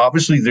I was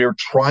obviously there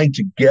trying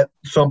to get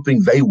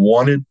something they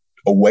wanted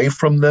away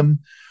from them,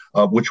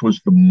 which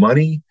was the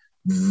money.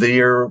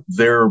 You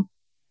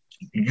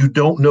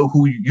don't know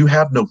you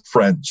have no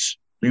friends.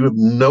 You have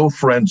no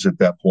friends at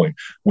that point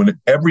when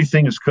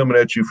everything is coming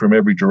at you from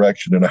every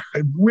direction. And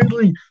I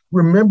really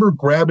remember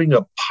grabbing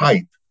a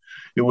pipe.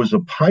 It was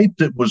a pipe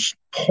that was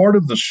part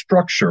of the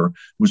structure,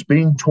 was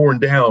being torn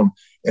down.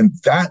 And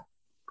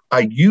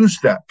I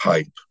used that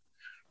pipe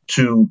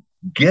to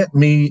get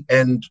me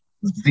and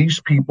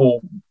these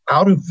people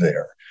out of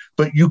there.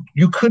 But you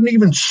couldn't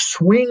even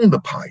swing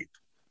the pipe,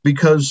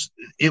 because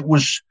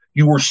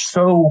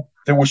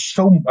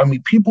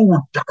people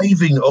were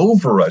diving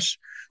over us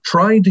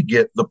trying to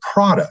get the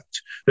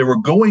product. They were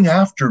going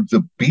after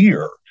the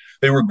beer.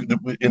 They were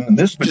in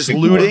this just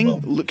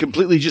looting,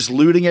 completely just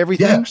looting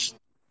everything.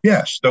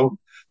 Yes. So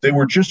they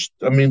were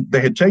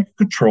they had taken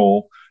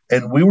control,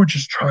 and we were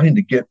just trying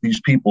to get these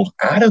people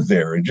out of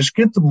there and just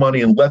get the money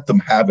and let them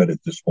have it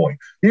at this point.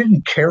 They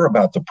didn't care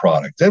about the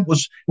product. It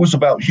was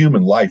about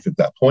human life at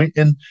that point.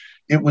 And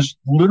it was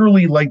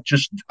literally like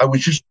I was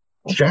just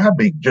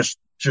jabbing, just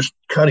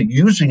kind of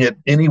using it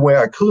any way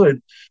I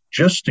could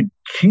just to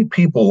keep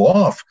people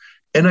off.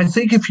 And I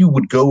think if you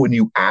would go and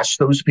you ask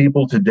those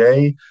people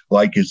today,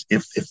 like,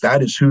 if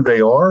that is who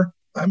they are,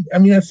 I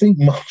think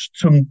most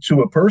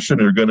to a person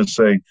are going to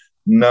say,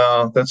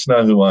 no, that's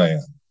not who I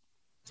am.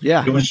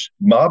 Yeah. It was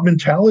mob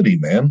mentality,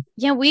 man.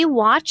 Yeah, we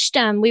watched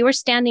them. We were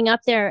standing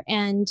up there,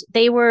 and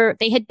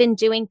they had been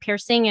doing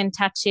piercing and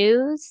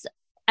tattoos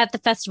at the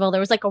festival. There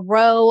was like a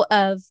row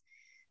of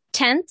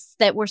tents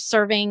that were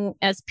serving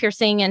as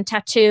piercing and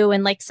tattoo,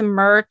 and like some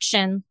merch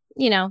and,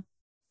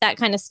 that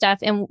kind of stuff.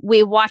 And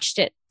we watched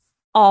it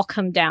all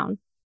come down,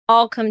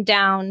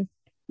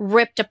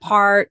 ripped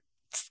apart,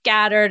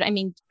 scattered.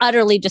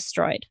 Utterly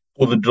destroyed.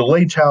 Well, the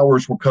delay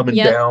towers were coming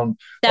down.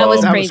 That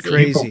was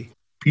crazy.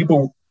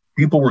 People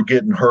were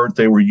getting hurt.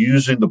 They were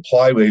using the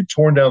plywood. They had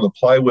torn down the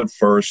plywood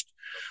first.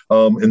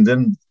 And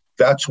then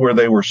that's where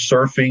they were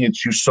surfing.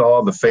 You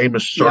saw the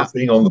famous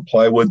surfing on the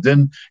plywood.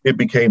 Then it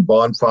became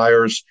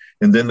bonfires.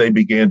 And then they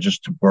began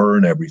just to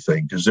burn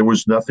everything, because there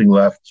was nothing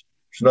left.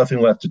 There's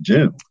nothing left to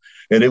do.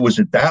 And it was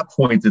at that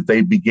point that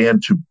they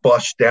began to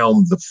bust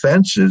down the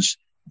fences,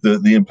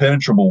 the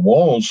impenetrable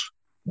walls,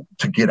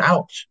 to get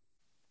out.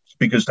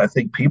 Because I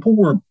think people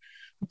were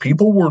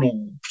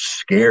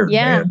scared,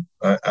 man.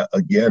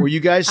 Again, were you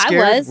guys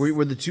scared? I was.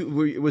 Were the two?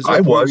 Was I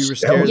was. You were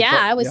scared? Yeah,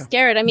 I was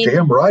scared.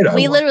 Damn right.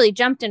 We literally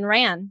jumped and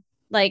ran,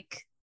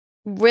 like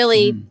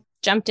really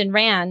jumped and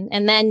ran.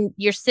 And then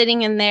you're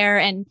sitting in there,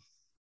 and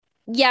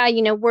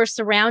we're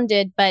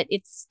surrounded, but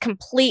it's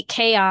complete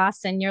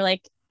chaos. And you're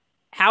like,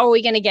 how are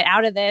we going to get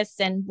out of this?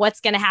 And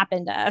what's going to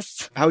happen to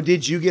us? How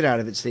did you get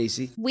out of it,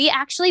 Stacey? We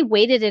actually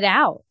waited it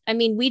out.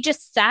 We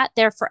just sat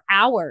there for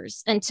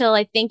hours until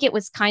I think it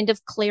was kind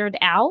of cleared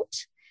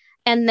out.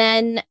 And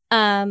then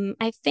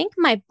I think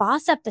my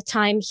boss at the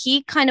time,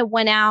 he kind of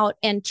went out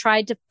and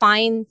tried to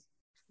find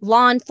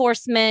law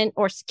enforcement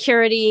or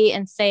security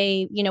and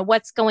say,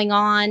 what's going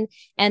on.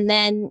 And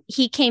then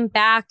he came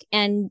back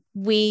and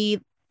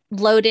we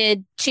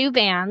loaded 2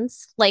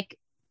 vans. Like,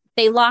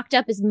 they locked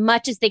up as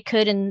much as they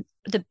could in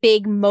the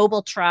big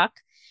mobile truck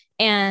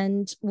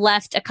and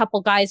left a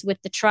couple guys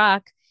with the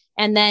truck.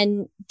 And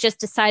then just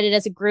decided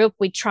as a group,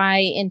 we'd try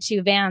in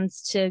 2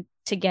 vans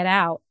to get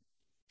out.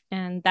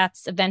 And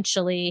that's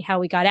eventually how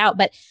we got out.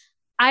 But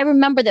I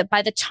remember that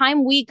by the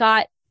time we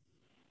got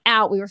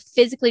out, we were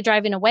physically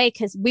driving away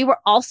because we were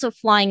also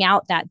flying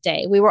out that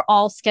day. We were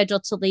all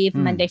scheduled to leave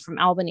Monday from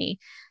Albany.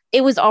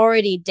 It was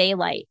already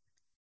daylight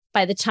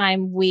by the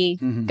time we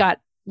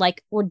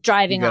we're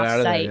driving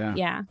off site.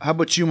 Yeah. How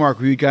about you, Mark?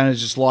 Were you kind of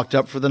just locked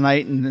up for the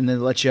night and then they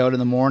let you out in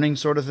the morning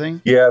sort of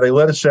thing? Yeah, they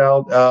let us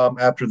out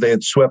after they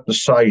had swept the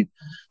site.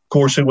 Of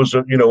course, it was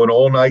an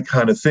all-night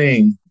kind of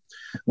thing.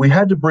 We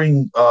had to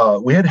bring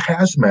we had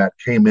hazmat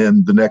came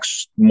in the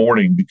next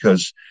morning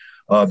because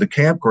the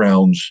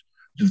campgrounds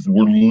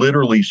were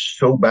literally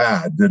so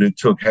bad that it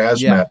took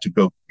hazmat to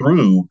go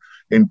through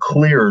and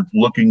clear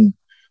looking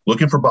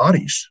for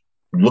bodies,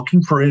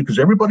 looking for it, because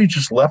everybody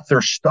just left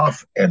their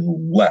stuff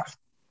and left.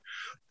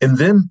 And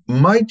then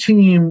my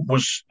team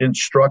was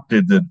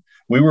instructed that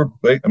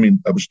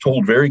I was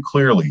told very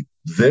clearly,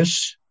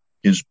 this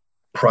is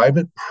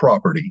private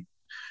property.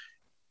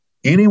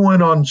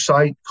 Anyone on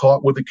site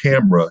caught with a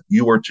camera,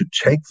 you are to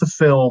take the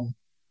film,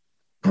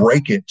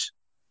 break it,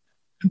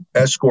 and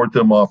escort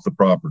them off the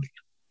property.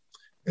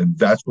 And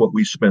that's what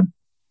we spent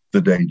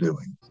the day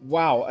doing.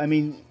 Wow. I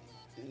mean,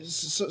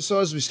 so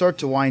as we start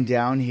to wind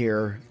down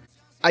here,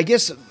 I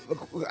guess,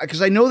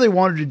 because I know they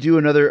wanted to do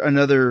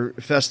another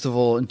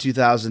festival in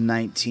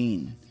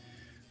 2019.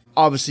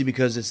 Obviously,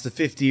 because it's the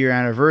 50-year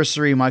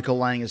anniversary, Michael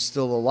Lang is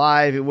still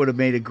alive. It would have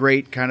made a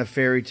great kind of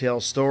fairy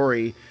tale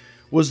story.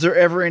 Was there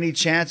ever any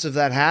chance of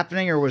that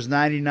happening, or was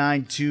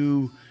 99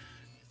 too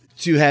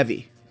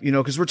heavy?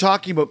 Because we're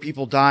talking about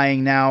people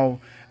dying now.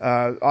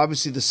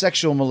 Obviously, the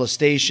sexual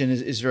molestation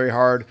is very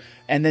hard,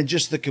 and then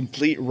just the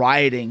complete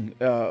rioting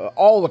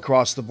all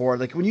across the board.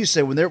 Like when you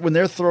say when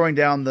they're throwing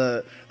down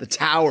the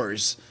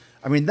towers,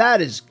 I mean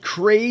that is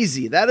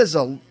crazy. That is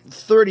a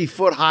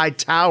 30-foot high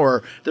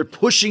tower. They're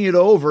pushing it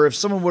over. If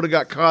someone would have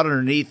got caught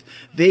underneath,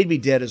 they'd be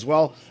dead as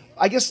well.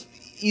 I guess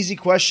easy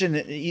question.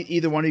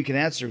 Either one of you can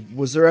answer.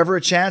 Was there ever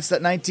a chance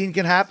that 19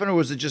 can happen, or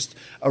was it just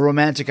a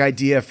romantic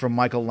idea from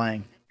Michael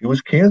Lang? It was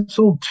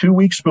canceled 2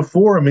 weeks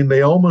before. I mean,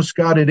 they almost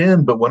got it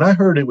in, but when I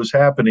heard it was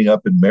happening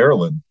up in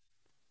Maryland,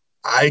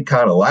 I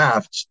kind of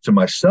laughed to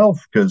myself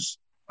because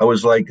I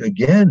was like,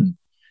 again,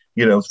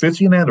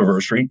 50th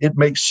anniversary, it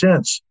makes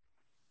sense.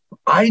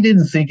 I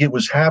didn't think it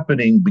was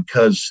happening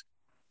because,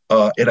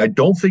 and I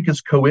don't think it's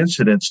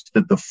coincidence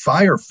that the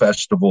Fire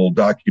Festival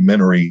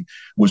documentary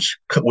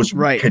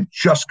had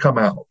just come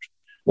out.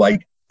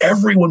 Like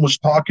everyone was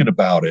talking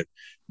about it,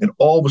 and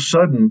all of a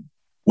sudden,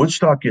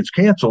 Woodstock gets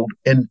canceled.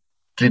 And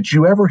did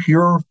you ever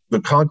hear the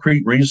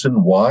concrete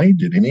reason why?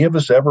 Did any of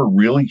us ever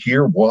really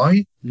hear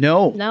why?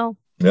 No.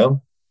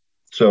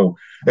 So,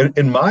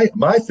 and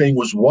my thing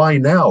was, why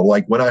now?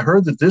 Like when I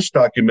heard that this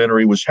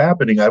documentary was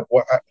happening,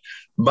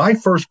 my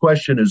first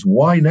question is,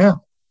 why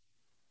now?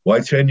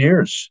 Why 10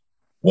 years?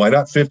 Why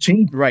not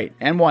 15? Right.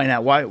 And why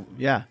not? Why?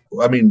 Yeah.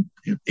 I mean,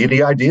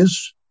 any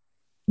ideas?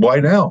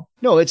 Why now?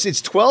 No,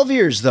 it's 12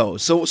 years though.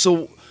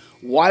 So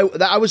why?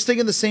 I was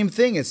thinking the same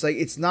thing. It's like,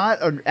 it's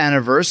not an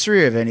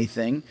anniversary of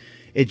anything.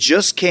 It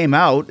just came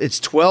out. It's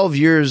 12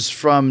 years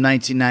from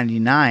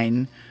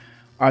 1999.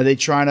 Are they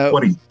trying to?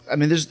 20. I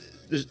mean, there's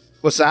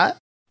what's that?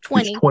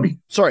 20. 20.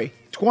 Sorry,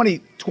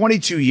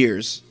 22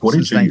 years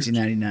 22 since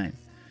 1999.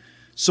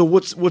 So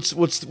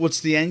what's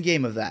the end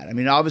game of that? I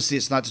mean, obviously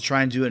it's not to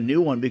try and do a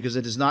new one because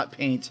it does not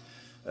paint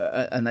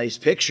a nice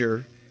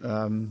picture.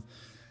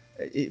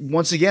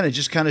 Once again, it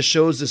just kind of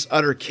shows this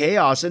utter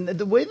chaos, and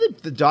the way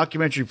that the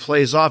documentary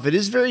plays off, it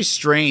is very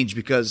strange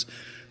because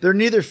they're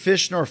neither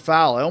fish nor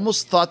fowl. I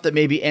almost thought that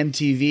maybe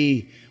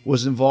MTV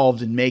was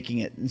involved in making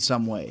it in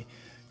some way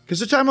because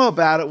they're talking about how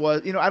bad it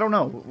was. I don't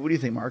know. What do you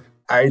think, Mark?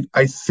 I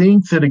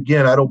think that,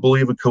 again, I don't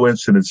believe a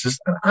coincidence.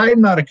 I'm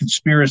not a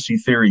conspiracy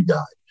theory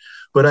guy,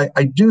 but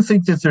I do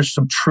think that there's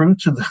some truth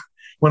to the.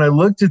 When I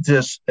looked at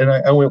this and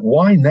I went,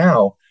 why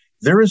now?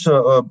 There is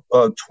a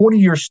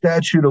 20-year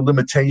statute of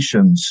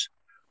limitations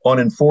on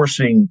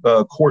enforcing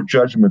court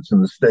judgments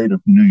in the state of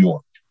New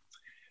York.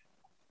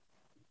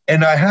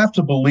 And I have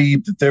to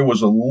believe that there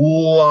was a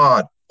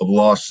lot of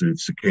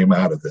lawsuits that came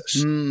out of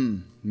this.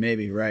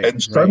 Maybe, right.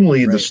 And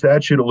suddenly the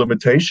statute of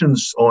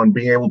limitations on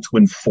being able to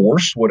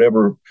enforce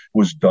whatever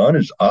was done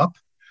is up.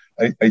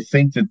 I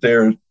think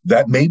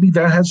that maybe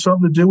that has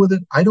something to do with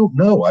it. I don't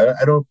know.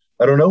 I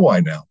don't know why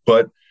now.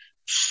 But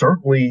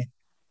certainly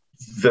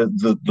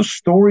the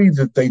story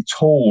that they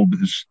told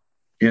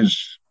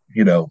is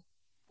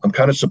I'm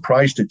kind of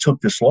surprised it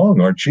took this long,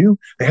 aren't you?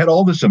 They had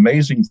all this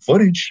amazing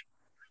footage.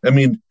 I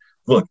mean,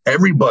 look,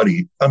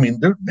 everybody,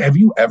 have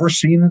you ever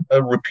seen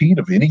a repeat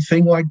of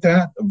anything like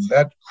that, of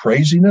that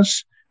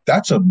craziness?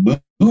 That's a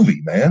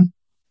movie, man.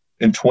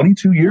 In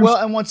 22 years. Well,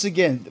 and once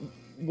again,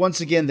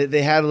 once again,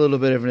 they had a little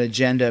bit of an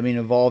agenda. I mean,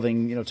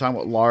 involving, talking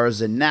about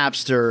Lars and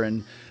Napster,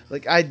 and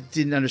like I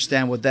didn't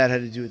understand what that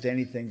had to do with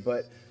anything.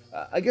 But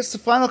I guess the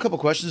final couple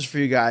questions for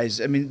you guys.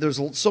 I mean, there's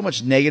so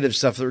much negative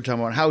stuff that we're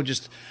talking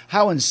about,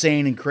 how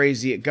insane and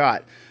crazy it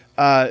got.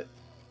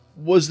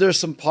 Was there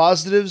some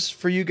positives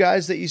for you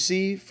guys that you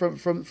see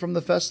from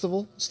the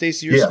festival?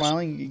 Stacey, you're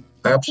smiling.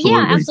 Absolutely.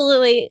 Yeah,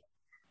 absolutely.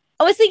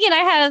 I was thinking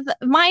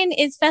mine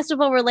is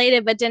festival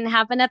related, but didn't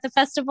happen at the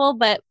festival.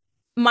 But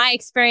my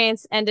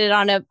experience ended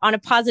on a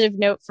positive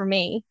note for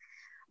me.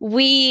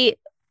 We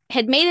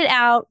had made it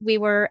out. We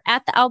were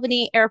at the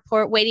Albany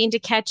airport waiting to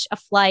catch a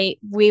flight.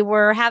 We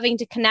were having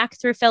to connect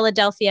through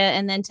Philadelphia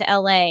and then to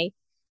LA,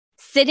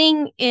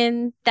 sitting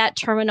in that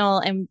terminal,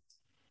 and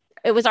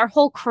it was our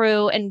whole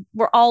crew, and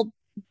we're all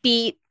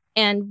beat.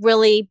 And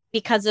really,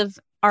 because of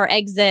our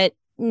exit,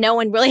 no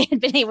one really had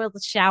been able to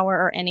shower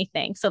or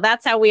anything. So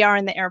that's how we are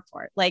in the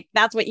airport. Like,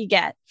 that's what you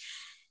get.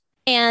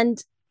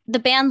 And the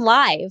band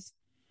Live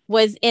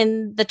was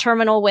in the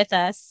terminal with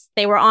us.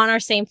 They were on our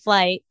same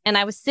flight. And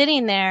I was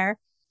sitting there,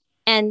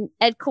 and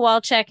Ed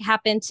Kowalczyk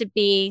happened to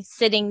be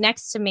sitting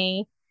next to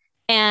me.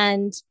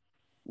 And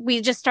we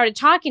just started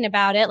talking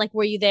about it. Like,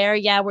 were you there?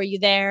 Yeah, were you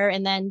there?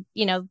 And then,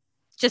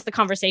 just the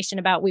conversation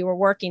about we were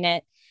working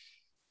it.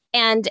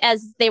 And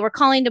as they were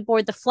calling to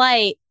board the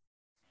flight,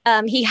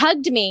 he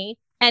hugged me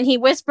and he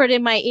whispered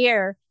in my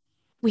ear,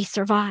 "We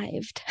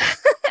survived."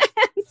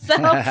 So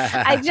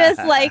I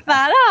just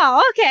thought,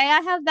 oh, okay,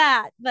 I have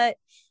that. But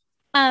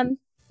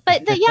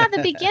the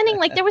beginning,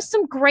 there was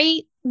some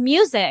great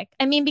music.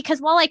 I mean,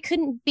 because while I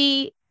couldn't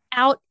be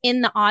out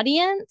in the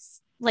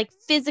audience,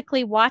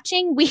 physically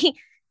watching,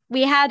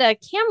 we had a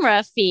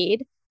camera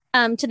feed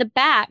to the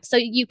back, so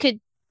you could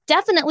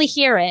definitely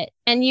hear it,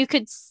 and you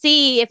could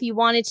see, if you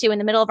wanted to, in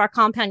the middle of our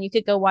compound, you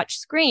could go watch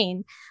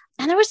screen.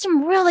 And there were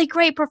some really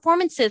great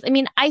performances. I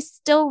mean, I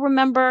still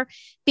remember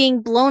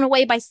being blown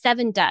away by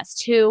Seven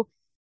Dust, who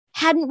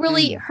hadn't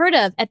really heard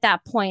of at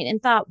that point,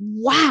 and thought,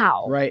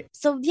 wow. Right.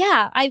 So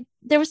yeah,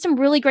 there was some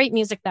really great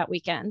music that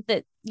weekend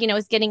that,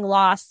 is getting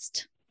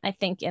lost, I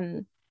think,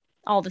 in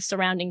all the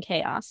surrounding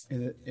chaos.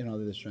 In all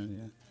this trend,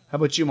 yeah. How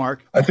about you,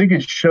 Mark? I think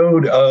it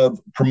showed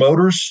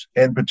promoters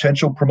and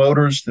potential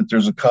promoters that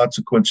there's a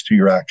consequence to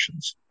your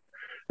actions.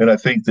 And I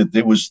think that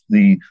it was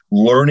the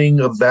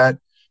learning of that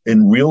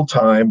in real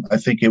time. I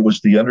think it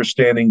was the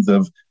understanding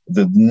of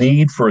the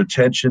need for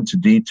attention to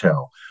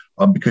detail,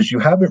 because you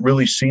haven't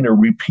really seen a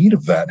repeat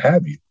of that,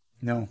 have you?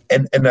 No.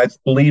 And I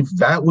believe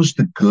that was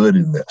the good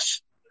in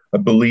this. I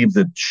believe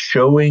that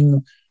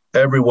showing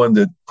everyone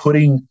that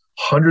putting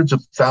hundreds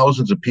of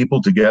thousands of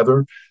people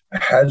together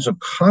has a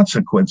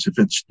consequence if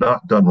it's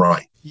not done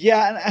right.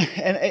 Yeah,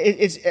 and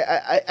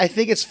I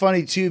think it's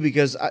funny too,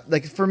 because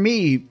for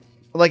me,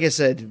 like I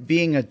said,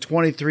 being a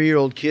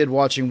 23-year-old kid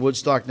watching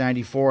Woodstock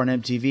 94 on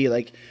MTV,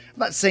 I'm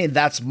not saying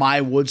that's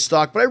my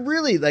Woodstock, but I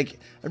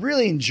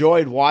really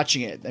enjoyed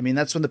watching it. I mean,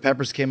 that's when the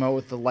Peppers came out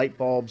with the light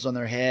bulbs on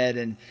their head,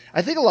 and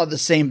I think a lot of the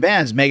same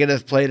bands,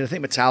 Megadeth played it, I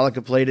think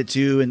Metallica played it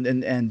too,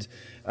 and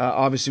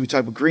obviously we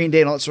talked about Green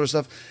Day and all that sort of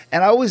stuff.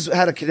 And I always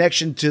had a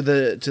connection to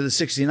the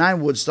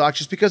 69 Woodstock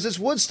just because it's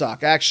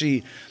Woodstock. I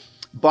actually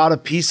bought a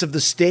piece of the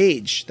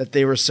stage that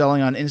they were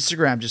selling on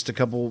Instagram just a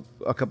couple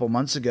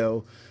months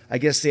ago. I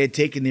guess they had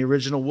taken the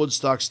original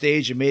Woodstock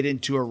stage and made it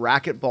into a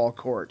racquetball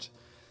court.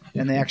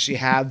 And they actually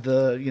had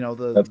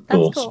the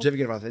cool.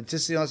 certificate of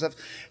authenticity and all that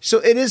stuff. So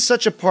it is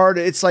such a part.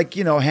 It's like,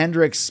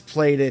 Hendrix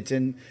played it,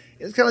 and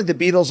it's kind of like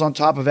the Beatles on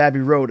top of Abbey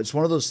Road. It's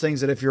one of those things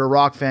that if you're a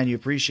rock fan, you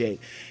appreciate.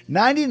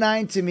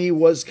 99 to me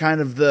was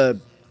kind of the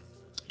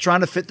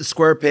trying to fit the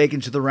square peg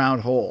into the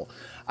round hole.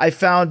 I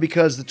found,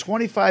 because the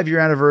 25-year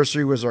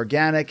anniversary was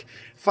organic.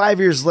 5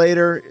 years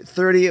later,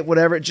 30,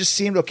 whatever, it just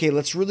seemed, okay,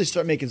 let's really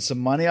start making some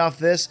money off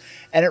this.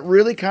 And it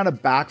really kind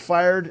of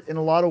backfired in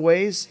a lot of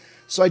ways.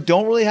 So I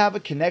don't really have a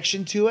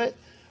connection to it.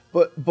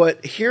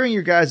 But hearing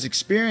your guys'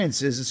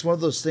 experiences, it's one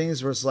of those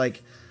things where it's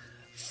like,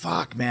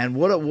 fuck, man,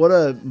 what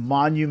a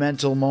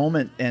monumental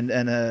moment and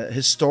a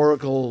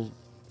historical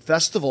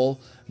festival.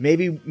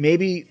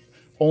 Maybe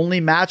only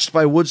matched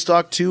by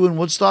Woodstock 2 and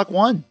Woodstock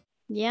 1.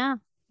 Yeah,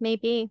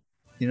 maybe.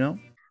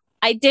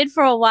 I did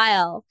for a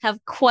while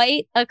have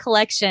quite a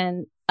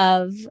collection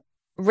of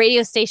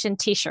radio station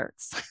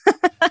t-shirts.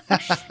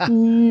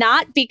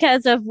 Not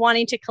because of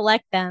wanting to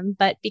collect them,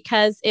 but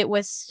because it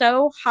was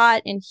so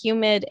hot and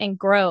humid and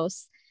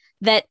gross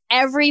that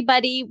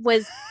everybody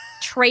was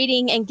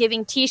trading and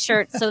giving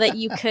t-shirts so that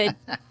you could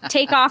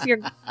take off your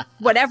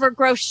whatever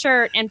gross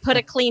shirt and put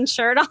a clean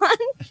shirt on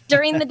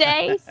during the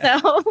day.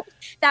 So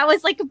that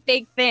was a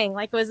big thing.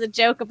 It was a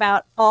joke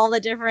about all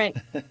the different,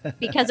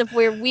 because of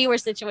where we were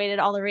situated,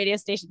 all the radio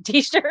station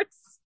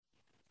t-shirts.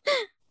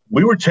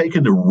 We were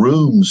taken to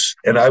rooms,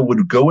 and I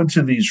would go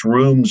into these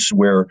rooms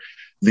where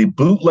the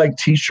bootleg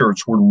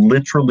t-shirts were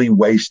literally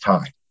waist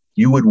high.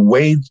 You would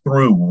wade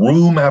through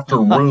room after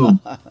room.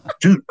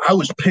 Dude,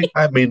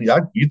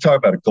 you talk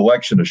about a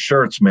collection of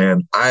shirts,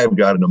 man. I have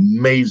got an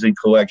amazing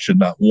collection.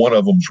 Not one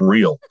of them's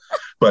real,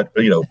 but,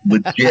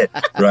 legit,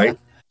 right?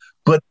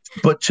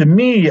 but to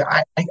me,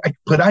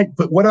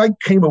 but what I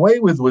came away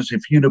with was,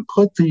 if you'd have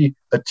put the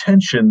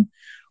attention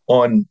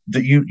on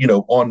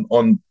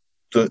on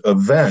the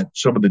event,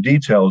 some of the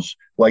details,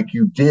 like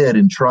you did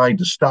in trying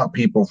to stop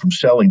people from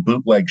selling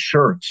bootleg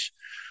shirts,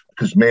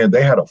 because man,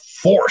 they had a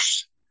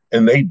force,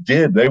 and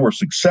they were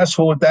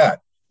successful at that,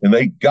 and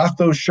they got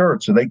those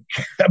shirts and they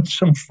kept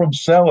them from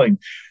selling.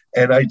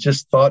 And I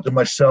just thought to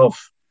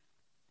myself,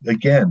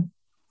 again,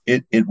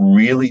 it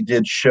really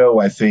did show,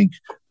 I think,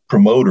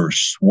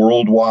 promoters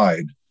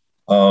worldwide,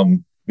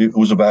 it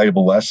was a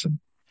valuable lesson.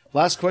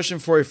 Last question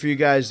for you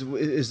guys.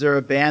 Is there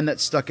a band that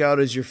stuck out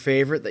as your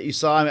favorite that you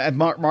saw? I mean,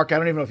 Mark, I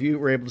don't even know if you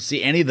were able to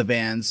see any of the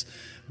bands,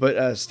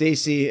 but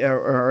Stacy,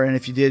 and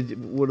if you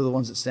did, what are the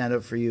ones that stand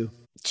out for you?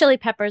 Chili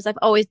Peppers. I've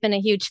always been a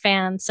huge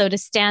fan. So to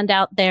stand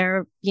out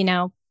there,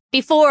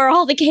 before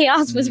all the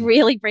chaos was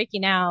really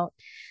breaking out,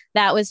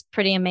 that was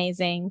pretty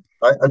amazing.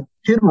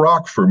 Kid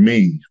Rock for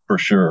me, for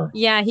sure.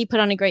 Yeah, he put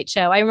on a great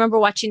show. I remember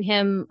watching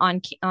him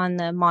on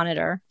the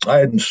monitor. I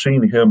hadn't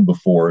seen him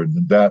before,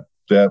 and that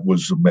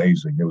was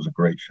amazing. It was a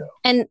great show.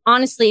 And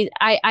honestly,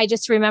 I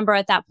just remember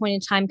at that point in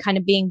time kind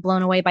of being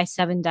blown away by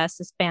Seven Dust,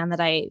 this band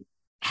that I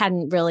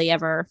hadn't really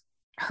ever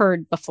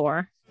heard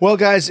before. Well,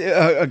 guys,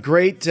 a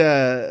great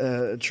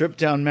trip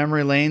down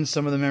memory lane.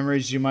 Some of the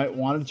memories you might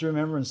want to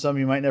remember, and some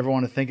you might never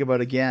want to think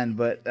about again.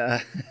 But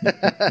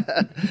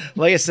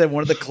like I said,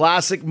 one of the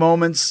classic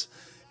moments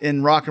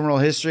in rock and roll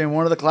history, and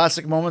one of the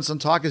classic moments on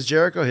Talk is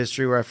Jericho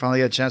history, where I finally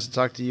got a chance to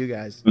talk to you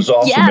guys. It was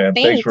awesome, man.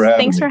 Thanks for having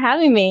me. Thanks for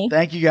having me.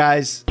 Thank you,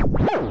 guys.